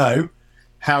don't know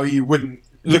how you wouldn't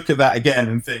look at that again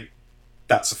and think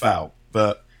that's a foul.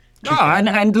 But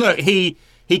and look, he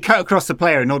cut across the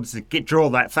player in order to draw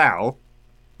that foul,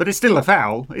 but it's still a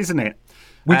foul, isn't it?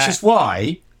 Which is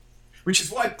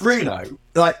why Bruno,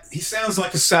 like, he sounds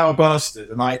like a sour bastard,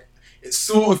 and it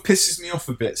sort of pisses me off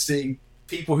a bit seeing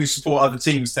people who support other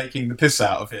teams taking the piss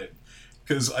out of him,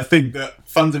 because I think that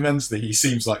fundamentally he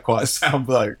seems like quite a sound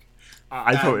bloke.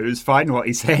 I thought it was fine what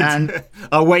he said, and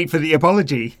I'll wait for the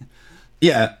apology.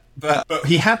 Yeah, but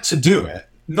he had to do it,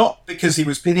 not because he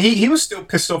was still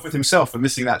pissed off with himself for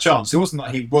missing that chance. It wasn't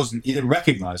like he didn't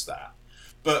recognise that,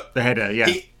 but the header,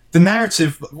 yeah. The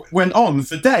narrative went on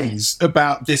for days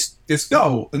about this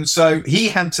goal, and so he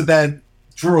had to then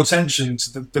draw attention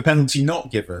to the penalty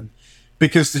not given,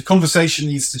 because the conversation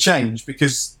needs to change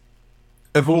because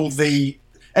of all the...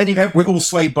 Anyway, we're all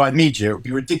swayed by media. It would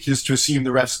be ridiculous to assume the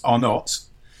refs are not.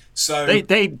 So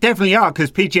they definitely are, because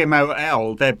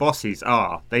PGMOL, their bosses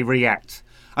are. They react.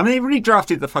 I mean, they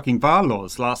redrafted the fucking VAR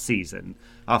laws last season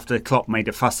after Klopp made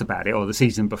a fuss about it, or the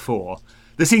season before.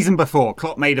 The season before,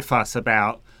 Klopp made a fuss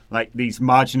about like these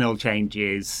marginal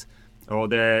changes or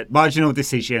the marginal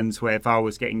decisions where VAR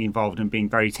was getting involved and being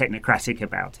very technocratic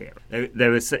about it. They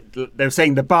were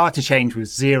saying the bar to change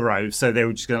was 0, so they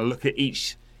were just going to look at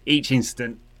each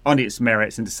incident on its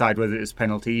merits and decide whether it's a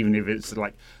penalty, even if it's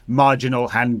like marginal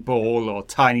handball or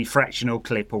tiny fractional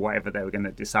clip or whatever they were going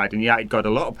to decide. And United got a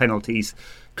lot of penalties.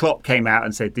 Klopp came out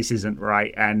and said this isn't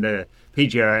right, and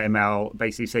PGML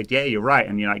basically said, yeah, you're right,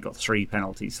 and United got 3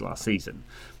 penalties last season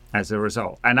as a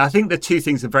result. And I think the two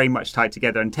things are very much tied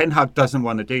together, and Ten Hag doesn't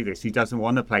want to do this. He doesn't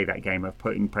want to play that game of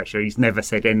putting pressure. He's never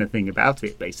said anything about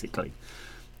it, basically.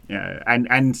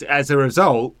 And as a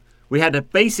result, we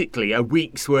had basically a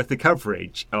week's worth of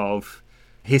coverage of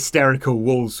hysterical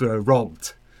Wolves were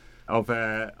robbed of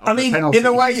I mean, in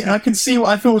a way, I can see what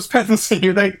I thought was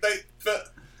penalty.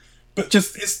 But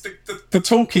just it's the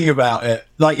talking about it,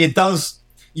 like it does.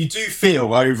 You do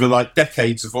feel over like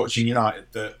decades of watching United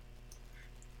that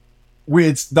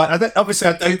weird. Like, obviously,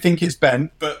 I don't think it's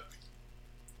bent, but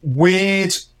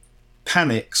weird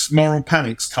panics, moral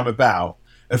panics, come about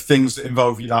of things that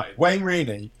involve United. Wayne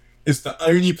Rooney is the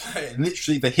only player in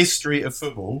literally the history of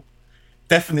football,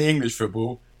 definitely English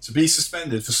football, to be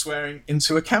suspended for swearing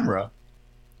into a camera.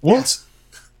 What?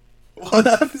 What on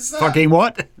earth is that? Fucking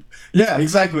what? Yeah,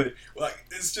 exactly. Like,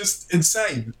 it's just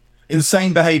insane.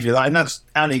 Insane behaviour. Like, and that's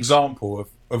an example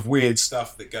of weird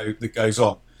stuff that goes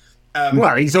on.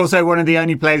 Well, he's also one of the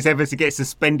only players ever to get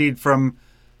suspended from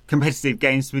competitive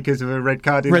games because of a red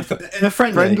card in a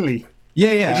friendly.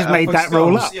 Yeah. He just made that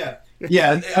rule up.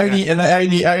 Yeah, and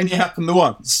it only happened the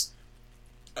once.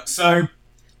 So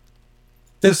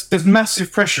there's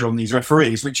massive pressure on these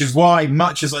referees, which is why,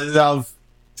 much as I love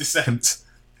dissent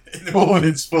in all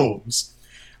its forms,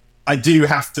 I do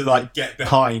have to like get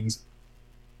behind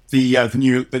the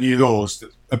new laws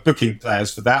that are booking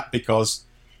players for that, because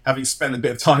having spent a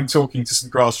bit of time talking to some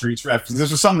grassroots refs,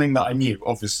 this was something that I knew,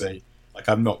 obviously. Like,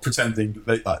 I'm not pretending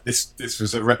that like, this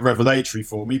was a revelatory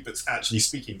for me, but actually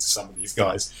speaking to some of these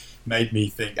guys made me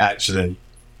think, actually,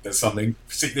 there's something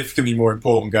significantly more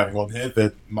important going on here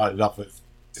than my love of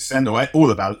dissent or all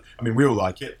about it. I mean, we all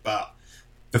like it, but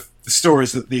the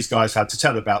stories that these guys had to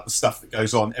tell about the stuff that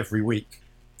goes on every week,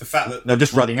 the fact that they're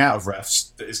just running out of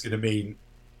refs, that is going to mean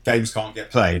games can't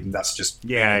get played, and that's just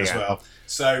as well.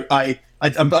 So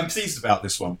I'm pleased about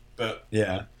this one, but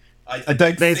yeah. I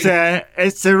don't think...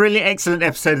 It's a really excellent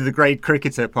episode of the Grade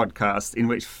Cricketer podcast in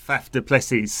which Faf du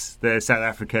Plessis, the South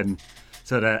African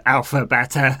sort of alpha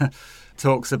batter,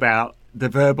 talks about the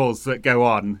verbals that go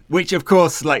on, which, of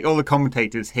course, like all the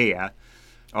commentators hear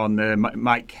on the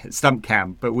mic stump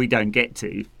cam, but we don't get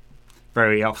to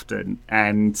very often.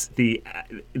 And the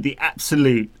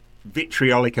absolute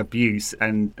vitriolic abuse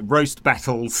and roast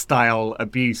battle style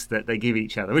abuse that they give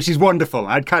each other, which is wonderful.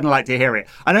 I'd kind of like to hear it.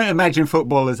 I don't imagine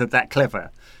footballers are that clever,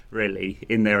 really,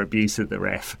 in their abuse of the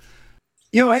ref.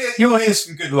 You'll hear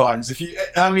some good lines.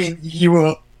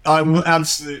 I'm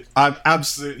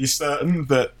absolutely certain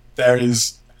that there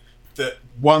is that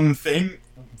one thing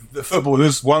that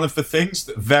footballers, one of the things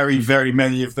that very, very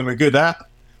many of them are good at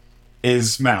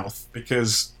is mouth,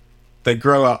 because they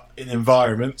grow up in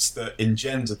environments that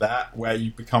engender that, where you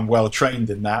become well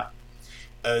trained in that,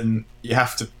 and you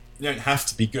don't have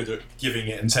to be good at giving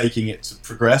it and taking it to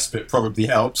progress, but it probably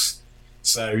helps.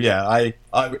 So yeah, I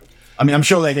mean, I'm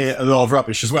sure they hear a lot of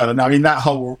rubbish as well. And I mean, that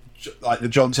whole like the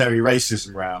John Terry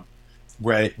racism round,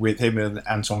 where with him and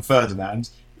Anton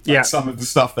Ferdinand, some of the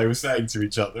stuff they were saying to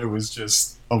each other was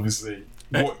just obviously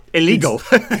illegal.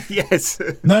 Yes.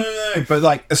 No, but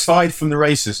like aside from the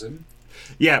racism,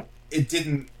 yeah. It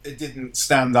didn't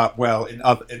stand up well in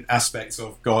aspects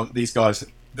of these guys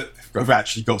that have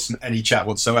actually got any chat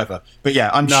whatsoever. But yeah,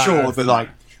 I'm sure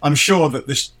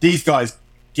that these guys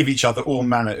give each other all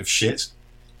manner of shit,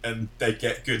 and they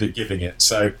get good at giving it.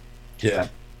 So yeah,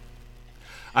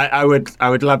 I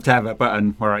would love to have a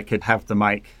button where I could have the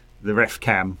mic, the ref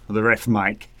cam, or the ref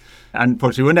mic.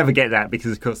 Unfortunately, we'll never get that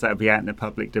because, of course, that would be out in the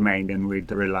public domain, and we'd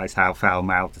realise how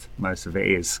foul-mouthed most of it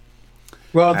is.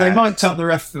 Well, they mic'd up the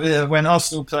ref when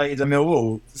Arsenal played at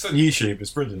Millwall. It's on YouTube.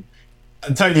 It's brilliant.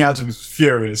 And Tony Adams was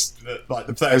furious that like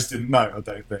the players didn't know. I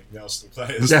don't think the Arsenal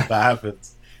players that happened.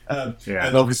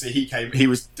 And obviously he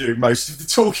was doing most of the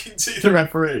talking to the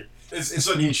referee. It's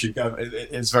on YouTube.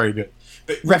 It's very good.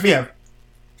 But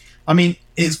I mean,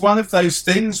 it's one of those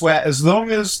things where as long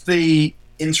as the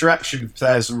interaction with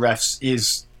players and refs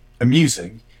is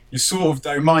amusing, you sort of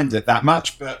don't mind it that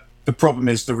much, but the problem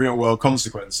is the real world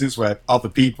consequences where other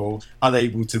people are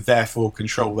unable to therefore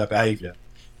control their behaviour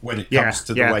when it comes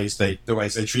to the ways they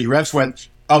treat refs, when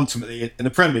ultimately in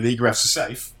the Premier League refs are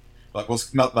safe. Like, well,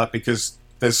 not that because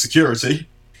there's security.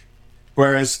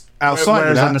 Whereas outside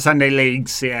of that, on the Sunday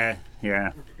leagues,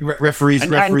 referees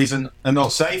are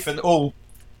not safe and all.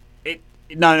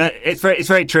 No, it's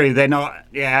very true. They're not.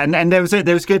 Yeah, and there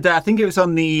was good. I think it was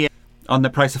on the on the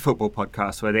Price of Football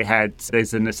podcast where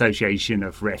there's an association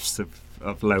of refs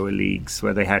of lower leagues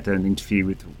where they had an interview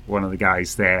with one of the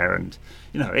guys there, and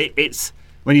it's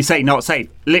when you say not safe,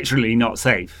 literally not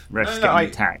safe. Refs getting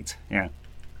attacked. Yeah.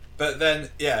 But then,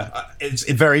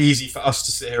 it's very easy for us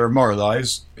to sit here and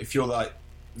moralise. If you're like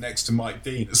next to Mike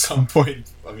Dean at some point,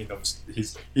 I mean,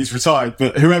 obviously he's retired,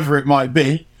 but whoever it might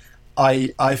be,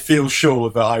 I feel sure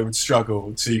that I would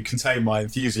struggle to contain my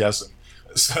enthusiasm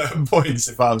at certain points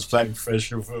if I was playing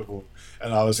professional football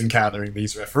and I was encountering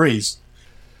these referees.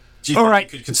 All right,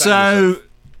 so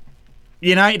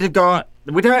United have got...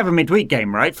 We don't have a midweek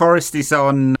game, right? Forest is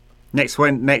on next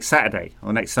Saturday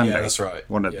or next Sunday. Yeah, that's right.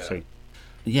 One of the two.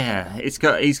 Yeah, he's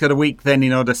got a week then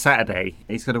in order Saturday.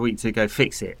 He's got a week to go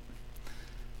fix it.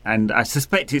 And I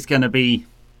suspect it's got to be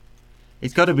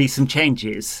some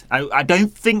changes. I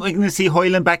don't think we're going to see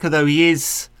Højlund back, although he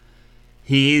is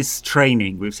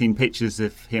training. We've seen pictures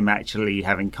of him actually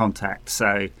having contact,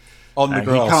 so on the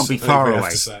grass, he can't be far away.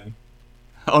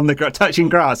 On the touching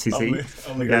grass, is he?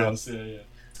 On the grass, yeah.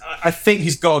 I think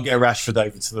he's got to get Rashford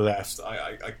over to the left.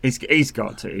 He's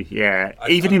got to, yeah.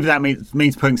 Even if that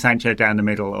means putting Sancho down the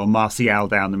middle or Martial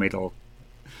down the middle.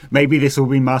 Maybe this will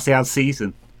be Martial's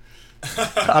season.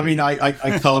 I mean,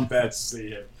 I can't bear to see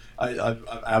him. I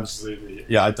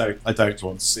absolutely, I don't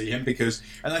want to see him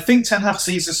and I think Ten Hag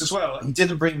sees this as well. He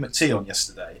didn't bring McTee on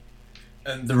yesterday,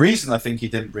 and the reason I think he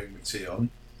didn't bring McTee on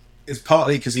is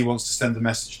partly because he wants to send a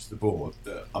message to the board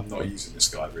that I'm not using this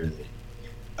guy really.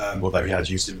 Although he had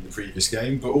used him in the previous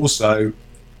game, but also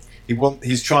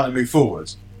he's trying to move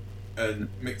forward, and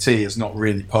McTee is not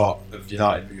really part of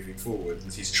United moving forward,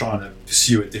 and he's trying to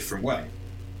pursue a different way.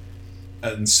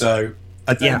 And so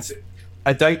I don't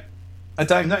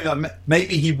know.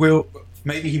 Maybe he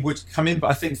would come in, but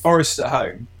I think Forest at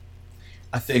home,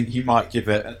 I think he might give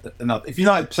it another. If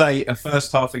United play a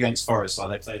first half against Forest like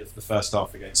they played the first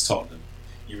half against Tottenham,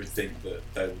 you would think that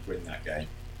they would win that game.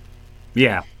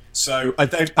 Yeah. So I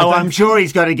don't. I'm sure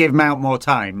he's got to give Mount more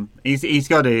time. He's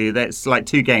got to. That's like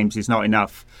 2 games is not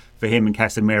enough for him and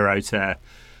Casemiro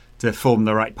to form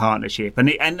the right partnership.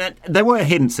 And there were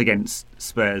hints against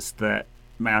Spurs that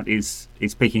Mount is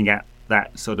picking at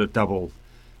that sort of double,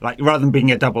 like rather than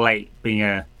being a double 8,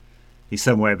 he's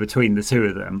somewhere between the two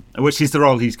of them, which is the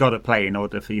role he's got to play in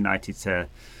order for United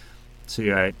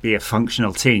to be a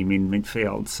functional team in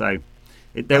midfield. So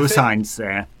there were signs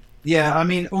there. Yeah, I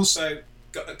mean, also.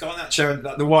 Garnacho and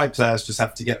the wide players just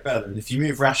have to get better. And if you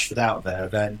move Rashford out there,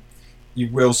 then you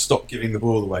will stop giving the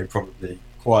ball away probably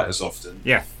quite as often.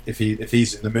 Yeah. If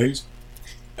he's in the mood,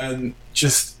 and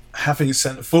just having a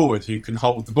centre forward who can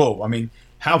hold the ball. I mean,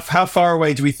 how far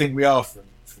away do we think we are from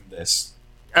this?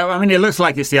 Oh, I mean, it looks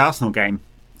like it's the Arsenal game.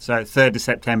 So 3rd of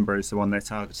September is the one they're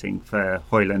targeting for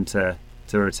Højlund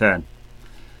to return.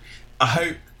 I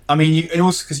hope. I mean, and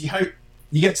also because you hope.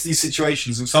 You get to these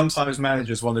situations, and sometimes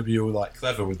managers want to be all like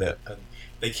clever with it, and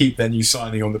they keep their new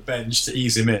signing on the bench to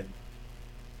ease him in.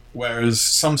 Whereas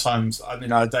sometimes, I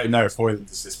mean, I don't know if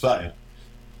Højlund is this player.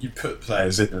 You put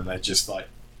players in, and they're just like,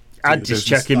 I'd just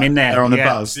chuck him in there. They're on the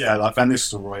buzz, like Van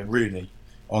Nistelrooy and Rooney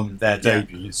on their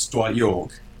debuts. Dwight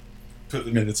York, put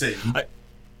them in the team.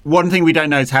 One thing we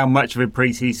don't know is how much of a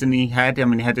pre-season he had. I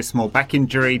mean, he had a small back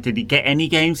injury. Did he get any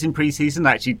games in pre-season?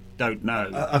 I actually don't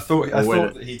know. I thought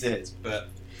that he did, but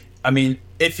I mean,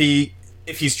 if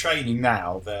he's training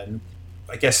now, then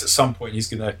I guess at some point he's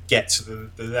going to get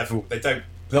to the level. They're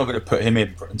not going to put him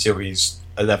in until he's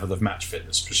a level of match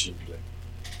fitness, presumably.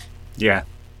 Yeah.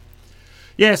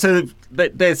 So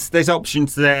there's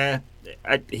options there.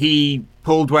 He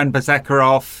pulled Wan-Bissaka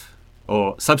off.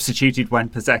 Or substituted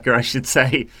Wan-Bissaka, I should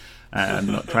say. I'm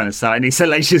not trying to start any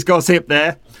salacious gossip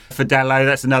there. For Dalot,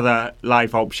 that's another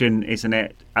live option, isn't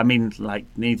it? I mean, like,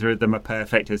 neither of them are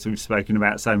perfect, as we've spoken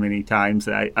about so many times.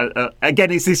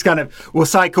 Again, it's this kind of, we'll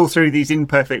cycle through these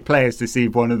imperfect players to see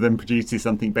if one of them produces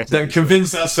something better. Then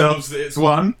convince ourselves that it's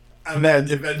one, and then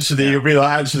eventually you'll be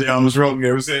like, actually, I was wrong.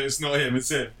 It's not him,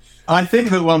 it's him. I think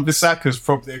that Wan-Bissaka's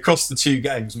probably, across the 2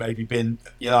 games, maybe been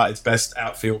United's best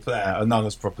outfield player, and none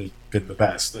has probably been the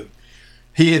best. And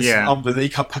he is a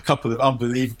couple of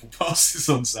unbelievable passes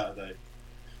on Saturday.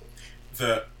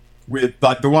 That with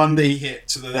like the one that he hit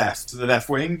to the left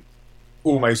wing,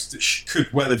 almost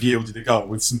could well have yielded a goal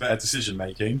with some better decision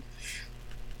making.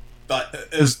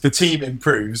 But as the team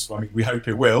improves, I mean, we hope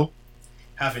it will.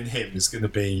 Having him is going to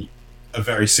be a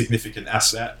very significant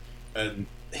asset, and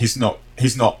he's not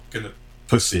going to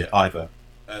pussy it either.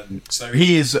 So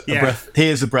he is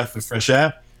a breath of fresh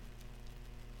air.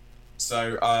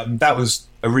 So that was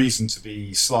a reason to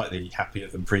be slightly happier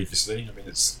than previously. I mean,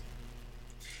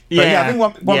 But I think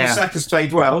Wan-Bissaka's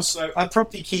played well, so I'd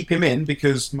probably keep him in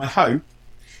because my hope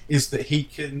is that he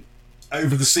can,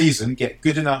 over the season, get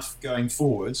good enough going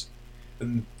forward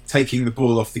and taking the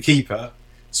ball off the keeper,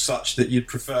 such that you'd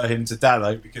prefer him to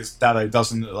Dalot, because Dalot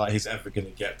doesn't look like he's ever going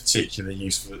to get particularly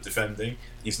useful at defending.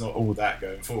 He's not all that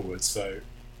going forward, so...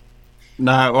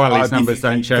 No, well, his numbers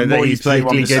don't show that he's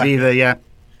particularly good either, yeah.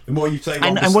 The more you play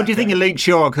and what do you think of Luke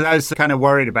Shaw? Because I was kind of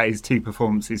worried about his 2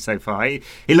 performances so far. He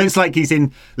looks like he's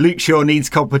in Luke Shaw needs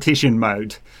competition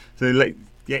mode. So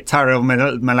get Tyrell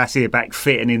Malacia back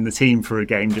fit and in the team for a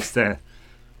game just to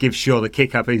give Shaw the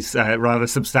kick up his rather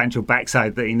substantial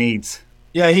backside that he needs.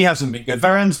 Yeah, he hasn't been good.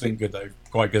 Varane's been good, though.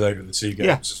 Quite good over the 2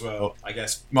 games as well. I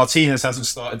guess Martinez hasn't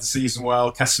started the season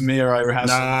well. Casemiro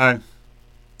hasn't. No.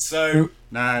 So...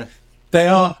 No. They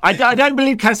are... I don't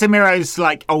believe Casemiro's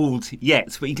old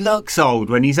yet, but he looks old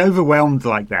when he's overwhelmed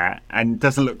like that and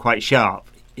doesn't look quite sharp.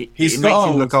 It makes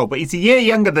him look old, but he's a year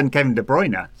younger than Kevin De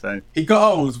Bruyne. So he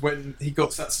got old when he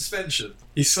got that suspension.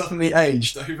 He suddenly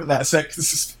aged over that second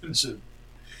suspension,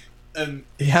 and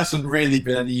he hasn't really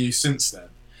been any use since then.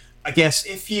 I guess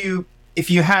if you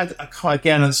had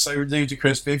again, it's so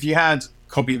ludicrous, but if you had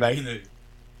Kobbie Mainoo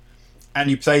and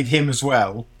you played him as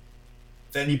well,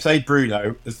 then you played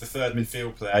Bruno as the third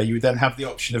midfield player, you would then have the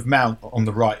option of Mount on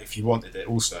the right if you wanted it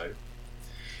also.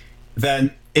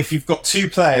 Then if you've got 2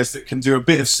 players that can do a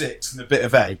bit of 6 and a bit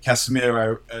of 8,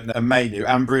 Casemiro and Mainoo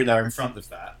and Bruno in front of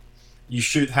that, you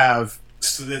should have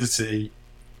solidity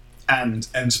and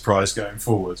enterprise going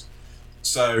forward.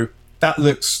 So that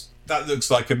looks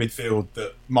like a midfield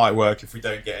that might work if we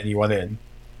don't get anyone in.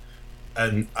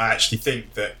 And I actually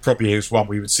think that probably is one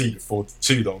we would see before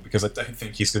too long, because I don't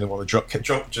think he's going to want to drop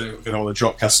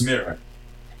Casemiro.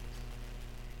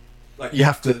 You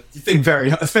think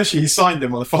especially he signed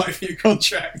him on a 5-year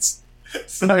contract.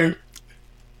 So,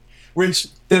 which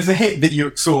there's a hit that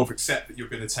you sort of accept that you're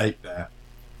going to take there,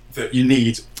 that you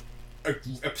need a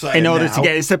player in order now, to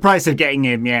get. It's the price of getting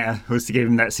him. Yeah, was to give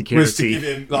him that security. Was to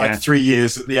give him 3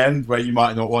 years at the end where you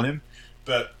might not want him,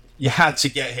 but you had to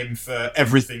get him for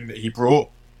everything that he brought,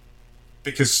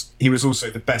 because he was also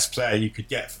the best player you could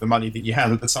get for the money that you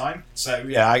had at the time. So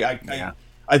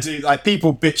I do like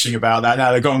people bitching about that.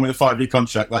 Now they're going with a 5-year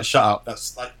contract. Shut up.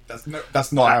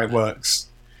 That's not how it works.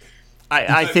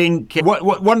 I think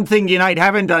one thing United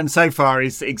haven't done so far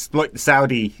is exploit the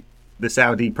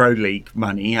Saudi Pro League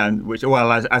money, and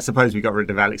I suppose we got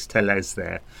rid of Alex Tellez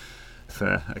there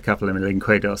for a couple of million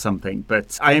quid or something.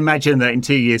 But I imagine that in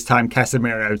 2 years' time,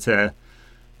 Casemiro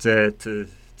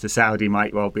to Saudi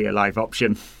might well be a live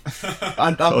option,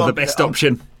 or the best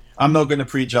option. I'm not going to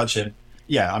prejudge him.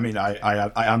 Yeah, I mean,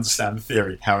 I understand the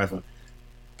theory, however,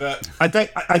 but I don't.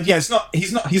 It's not.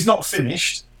 He's not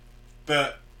finished,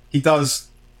 but he does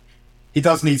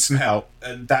need some help,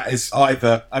 and that is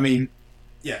either. I mean,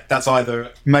 that's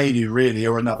either Mainoo really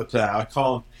or another player. I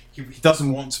can't. He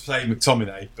doesn't want to play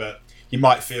McTominay, but he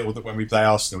might feel that when we play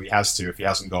Arsenal, he has to if he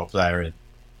hasn't got a player in.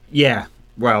 Yeah,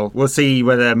 well, we'll see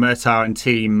whether Murtagh and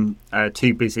team are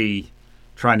too busy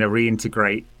trying to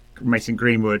reintegrate Mason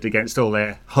Greenwood against all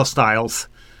their hostiles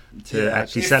to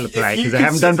actually celebrate, because they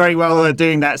haven't done very well at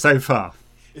doing that so far.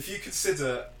 If you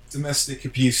consider domestic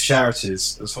abuse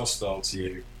charities as hostile to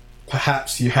you,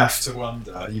 perhaps you have to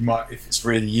wonder, if it's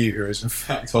really you who is in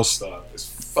fact hostile. It's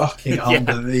fucking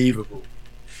unbelievable.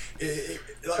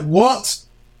 What?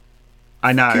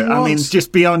 I know. I mean,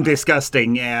 just beyond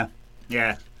disgusting. Yeah.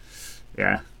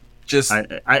 Just.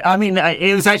 I mean,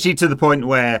 it was actually to the point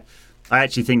where I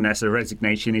actually think that's a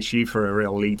resignation issue for a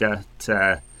real leader.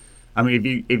 I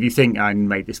mean, if you think, I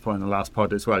made this point in the last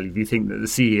pod as well, if you think that the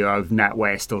CEO of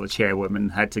NatWest or the chairwoman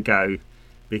had to go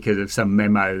because of some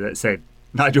memo that said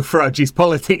Nigel Farage's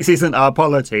politics isn't our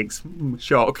politics,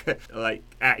 shock,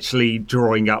 actually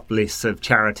drawing up lists of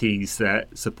charities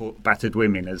that support battered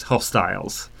women as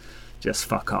hostiles, just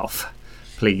fuck off,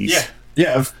 please.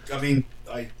 Yeah. I mean,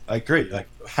 I agree.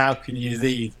 How can you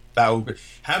lead that?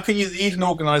 How can you lead an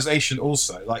organisation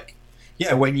also?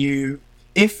 When you,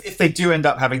 if they do end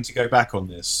up having to go back on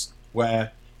this,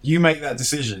 where you make that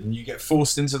decision and you get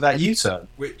forced into that U-turn,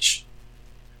 which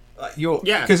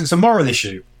because it's a moral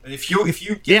issue, and if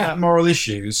you get that moral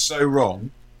issue so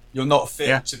wrong, you're not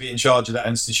fit to be in charge of that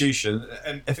institution.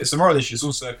 And if it's a moral issue, it's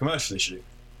also a commercial issue.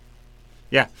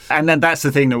 Yeah, and then that's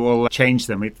the thing that will change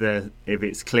them if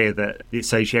it's clear that the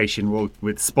association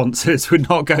with sponsors would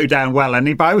not go down well. And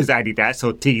if I was Adidas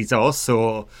or Tezos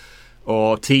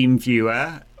or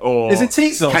TeamViewer or is it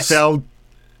Tezos? Cassell,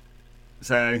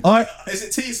 is it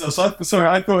Tezos?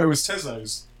 I thought it was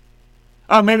Tezos.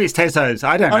 Oh, maybe it's Tesso's.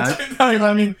 I don't know. I don't know.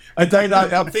 I mean, I don't know.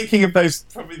 I'm thinking of those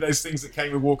things that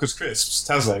came with Walker's Crisps,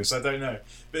 Tezos. I don't know.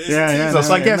 But it's a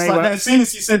Tezos. I guess as soon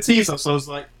as you said Tezos, I was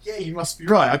like, yeah, you must be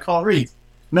right. I can't read.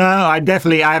 No, I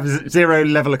have zero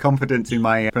level of confidence in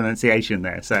my pronunciation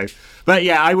there. So, but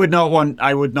yeah, I would not want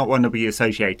to be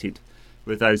associated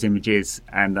with those images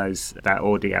and that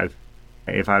audio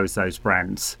if I was those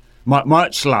brands.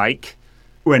 Much like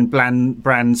when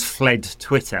brands fled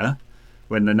Twitter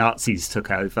when the Nazis took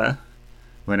over,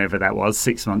 whenever that was,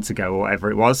 6 months ago or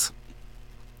whatever it was.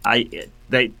 It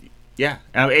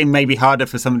may be harder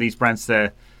for some of these brands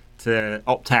to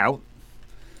opt out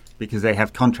because they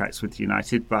have contracts with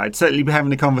United, but I'd certainly be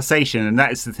having a conversation, and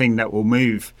that is the thing that will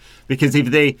move. Because if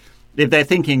they're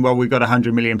thinking, well, we've got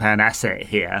 £100 million asset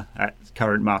here at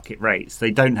current market rates,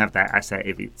 they don't have that asset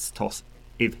if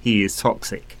he is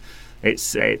toxic.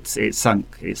 It's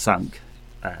sunk.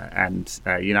 And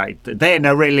United, they're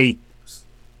no really.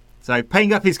 So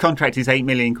paying up his contract is £8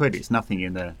 million. It's nothing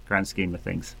in the grand scheme of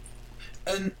things.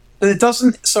 And it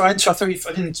doesn't. Sorry, I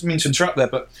didn't mean to interrupt there,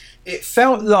 but it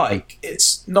felt like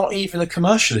it's not even a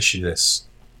commercial issue. It's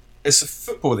a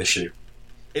football issue.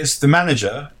 It's the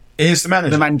manager. Here's the manager.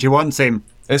 The manager wants him.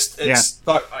 It's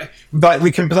like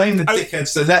we can blame the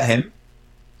dickheads that let him,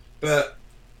 but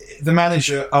the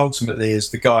manager ultimately is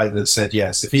the guy that said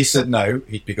yes. If he said no,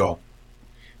 he'd be gone.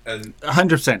 And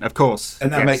 100%, of course,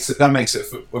 and that makes it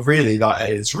really like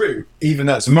it's rude. Even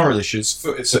though it's a moral issue,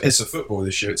 it's a football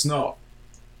issue. It's not.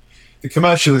 The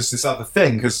commercial is this other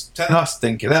thing because Ten Hag's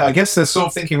thinking that. I guess they're sort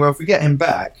of thinking, well, if we get him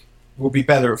back, we'll be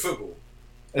better at football,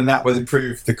 and that will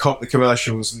improve the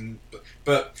commercials.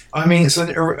 But I mean, it's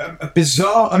a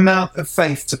bizarre amount of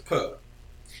faith to put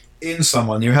in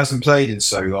someone who hasn't played in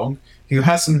so long, who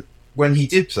hasn't, when he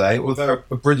did play, although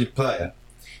a brilliant player,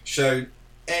 showed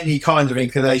any kind of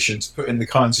inclination to put in the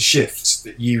kinds of shifts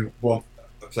that you want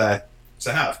a player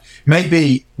to have.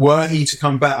 Maybe were he to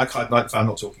come back, I'm not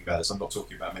talking about this. I'm not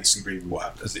talking about Mason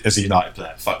Greenwood as a United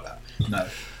player. Fuck that. No.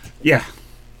 Yeah.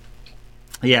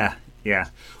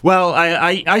 Well,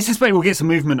 I suspect we'll get some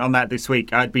movement on that this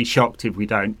week. I'd be shocked if we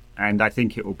don't, and I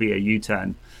think it will be a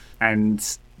U-turn.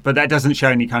 But that doesn't show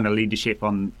any kind of leadership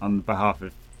on behalf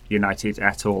of United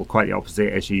at all. Quite the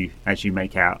opposite, as you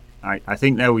make out. I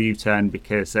think they'll U-turn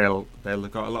because they'll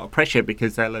have got a lot of pressure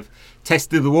because they'll have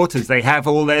tested the waters. They have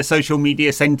all their social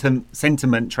media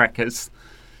sentiment trackers,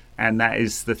 and that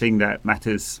is the thing that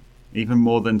matters even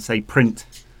more than, say, print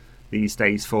these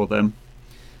days for them.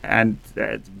 And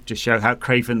just show how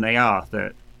craven they are,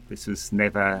 that this was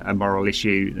never a moral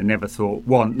issue. They never thought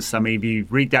once. I mean, if you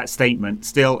read that statement,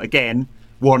 still, again,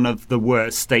 one of the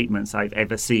worst statements I've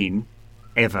ever seen,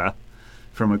 ever,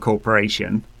 from a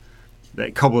corporation.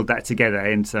 That cobbled that together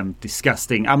in some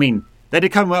disgusting. I mean, they'd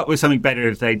have come up with something better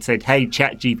if they'd said, "Hey,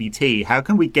 ChatGPT, how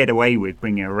can we get away with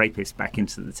bringing a rapist back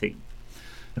into the team?"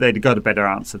 They'd have got a better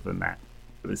answer than that.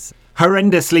 It was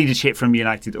horrendous leadership from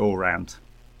United all round.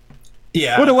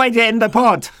 Yeah. What a way to end the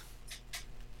pod.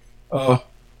 Oh.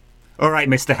 All right,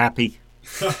 Mr. Happy.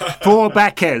 For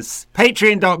backers,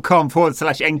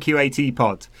 patreon.com/NQAT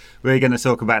pod. We're going to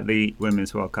talk about the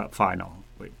Women's World Cup final,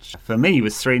 which for me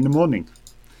was 3 a.m.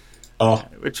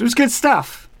 Which was good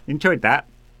stuff. Enjoyed that.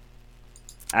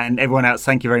 And everyone else,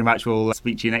 thank you very much. We'll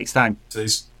speak to you next time.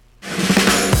 Please.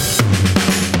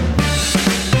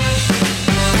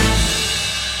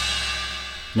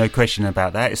 No question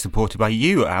about that. It's supported by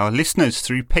you, our listeners,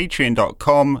 through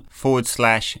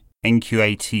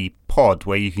patreon.com/NQAT pod,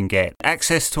 where you can get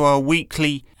access to our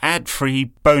weekly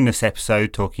ad-free bonus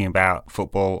episode talking about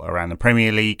football around the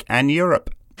Premier League and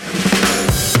Europe.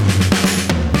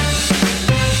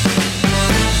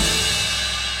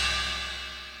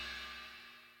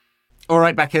 All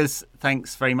right, backers,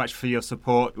 thanks very much for your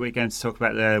support. We're going to talk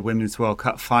about the Women's World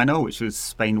Cup final, which was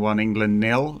Spain 1, England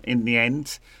 0 in the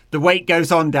end. The wait goes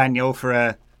on, Daniel, for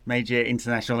a major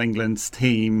international England's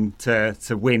team to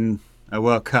win a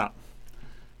World Cup.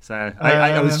 So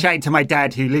I was chatting to my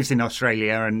dad, who lives in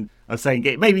Australia, and I was saying,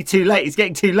 it may be too late. It's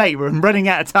getting too late. We're running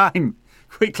out of time.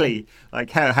 Quickly.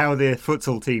 Like, how are the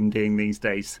futsal team doing these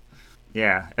days?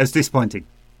 Yeah, it was disappointing.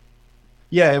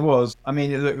 Yeah, it was. I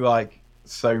mean, it looked like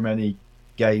so many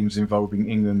games involving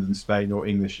England and Spain, or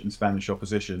English and Spanish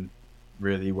opposition,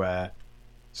 really, where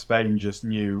Spain just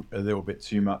knew a little bit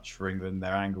too much for England.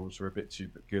 Their angles were a bit too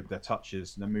good, their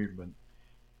touches and their movement.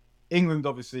 England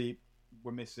obviously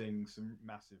were missing some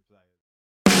massive players.